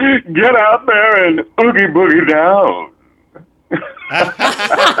time. Get out there and Oogie Boogie down.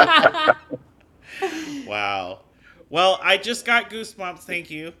 Wow. Well, I just got goosebumps. Thank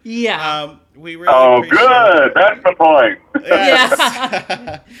you. Yeah. We really appreciate good. it. That's the point. Yes.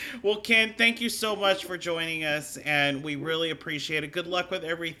 Yeah. Well, Ken, thank you so much for joining us, and we really appreciate it. Good luck with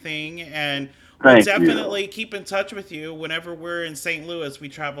everything, and we'll definitely keep in touch with you whenever we're in St. Louis. We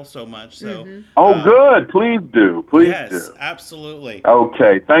travel so much. So. Good. Please do. Please do. Yes, absolutely.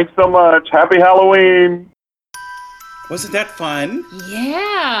 Okay. Thanks so much. Happy Halloween. Wasn't that fun?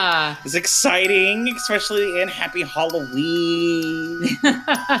 Yeah. It was exciting, especially in Happy Halloween.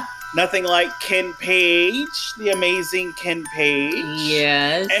 Nothing like Ken Page, the amazing Ken Page.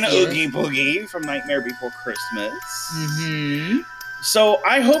 Yes. And Oogie Boogie from Nightmare Before Christmas. So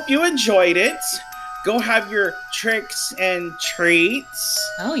I hope you enjoyed it. Go have your tricks and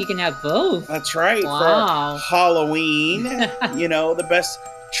treats. Oh, you can have both. That's right. Wow. For Halloween. The best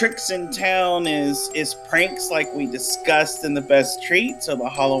tricks in town is pranks, like we discussed, and the best treats are the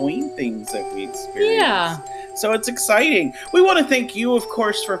Halloween things that we experience. Yeah. So it's exciting. We want to thank you, of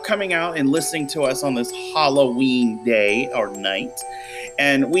course, for coming out and listening to us on this Halloween day or night.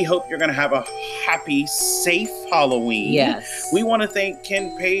 And we hope you're going to have a happy, safe Halloween. Yes. We want to thank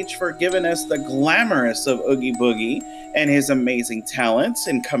Ken Page for giving us the glamorous of Oogie Boogie and his amazing talents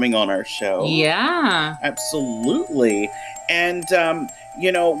and coming on our show. Yeah. Absolutely. And,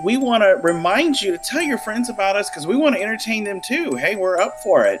 we want to remind you to tell your friends about us, because we want to entertain them too. Hey, we're up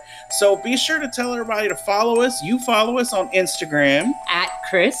for it. So be sure to tell everybody to follow us. You follow us on Instagram. At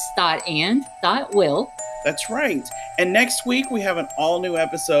chris.and.will. That's right. And next week we have an all-new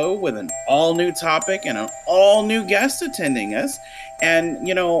episode with an all-new topic and an all-new guest attending us. And,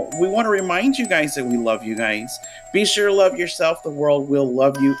 we want to remind you guys that we love you guys. Be sure to love yourself. The world will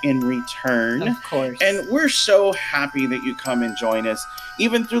love you in return. Of course. And we're so happy that you come and join us,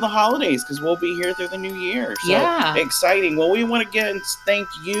 even through the holidays, because we'll be here through the new year. So exciting. Well, we want to again thank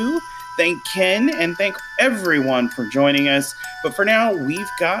you, thank Ken, and thank everyone for joining us. But for now, we've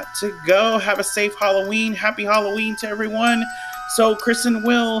got to go. Have a safe Halloween. Happy Halloween to everyone. So, Chris and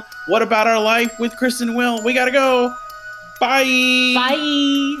Will, what about our life with Chris and Will? We got to go. Bye.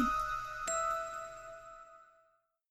 Bye.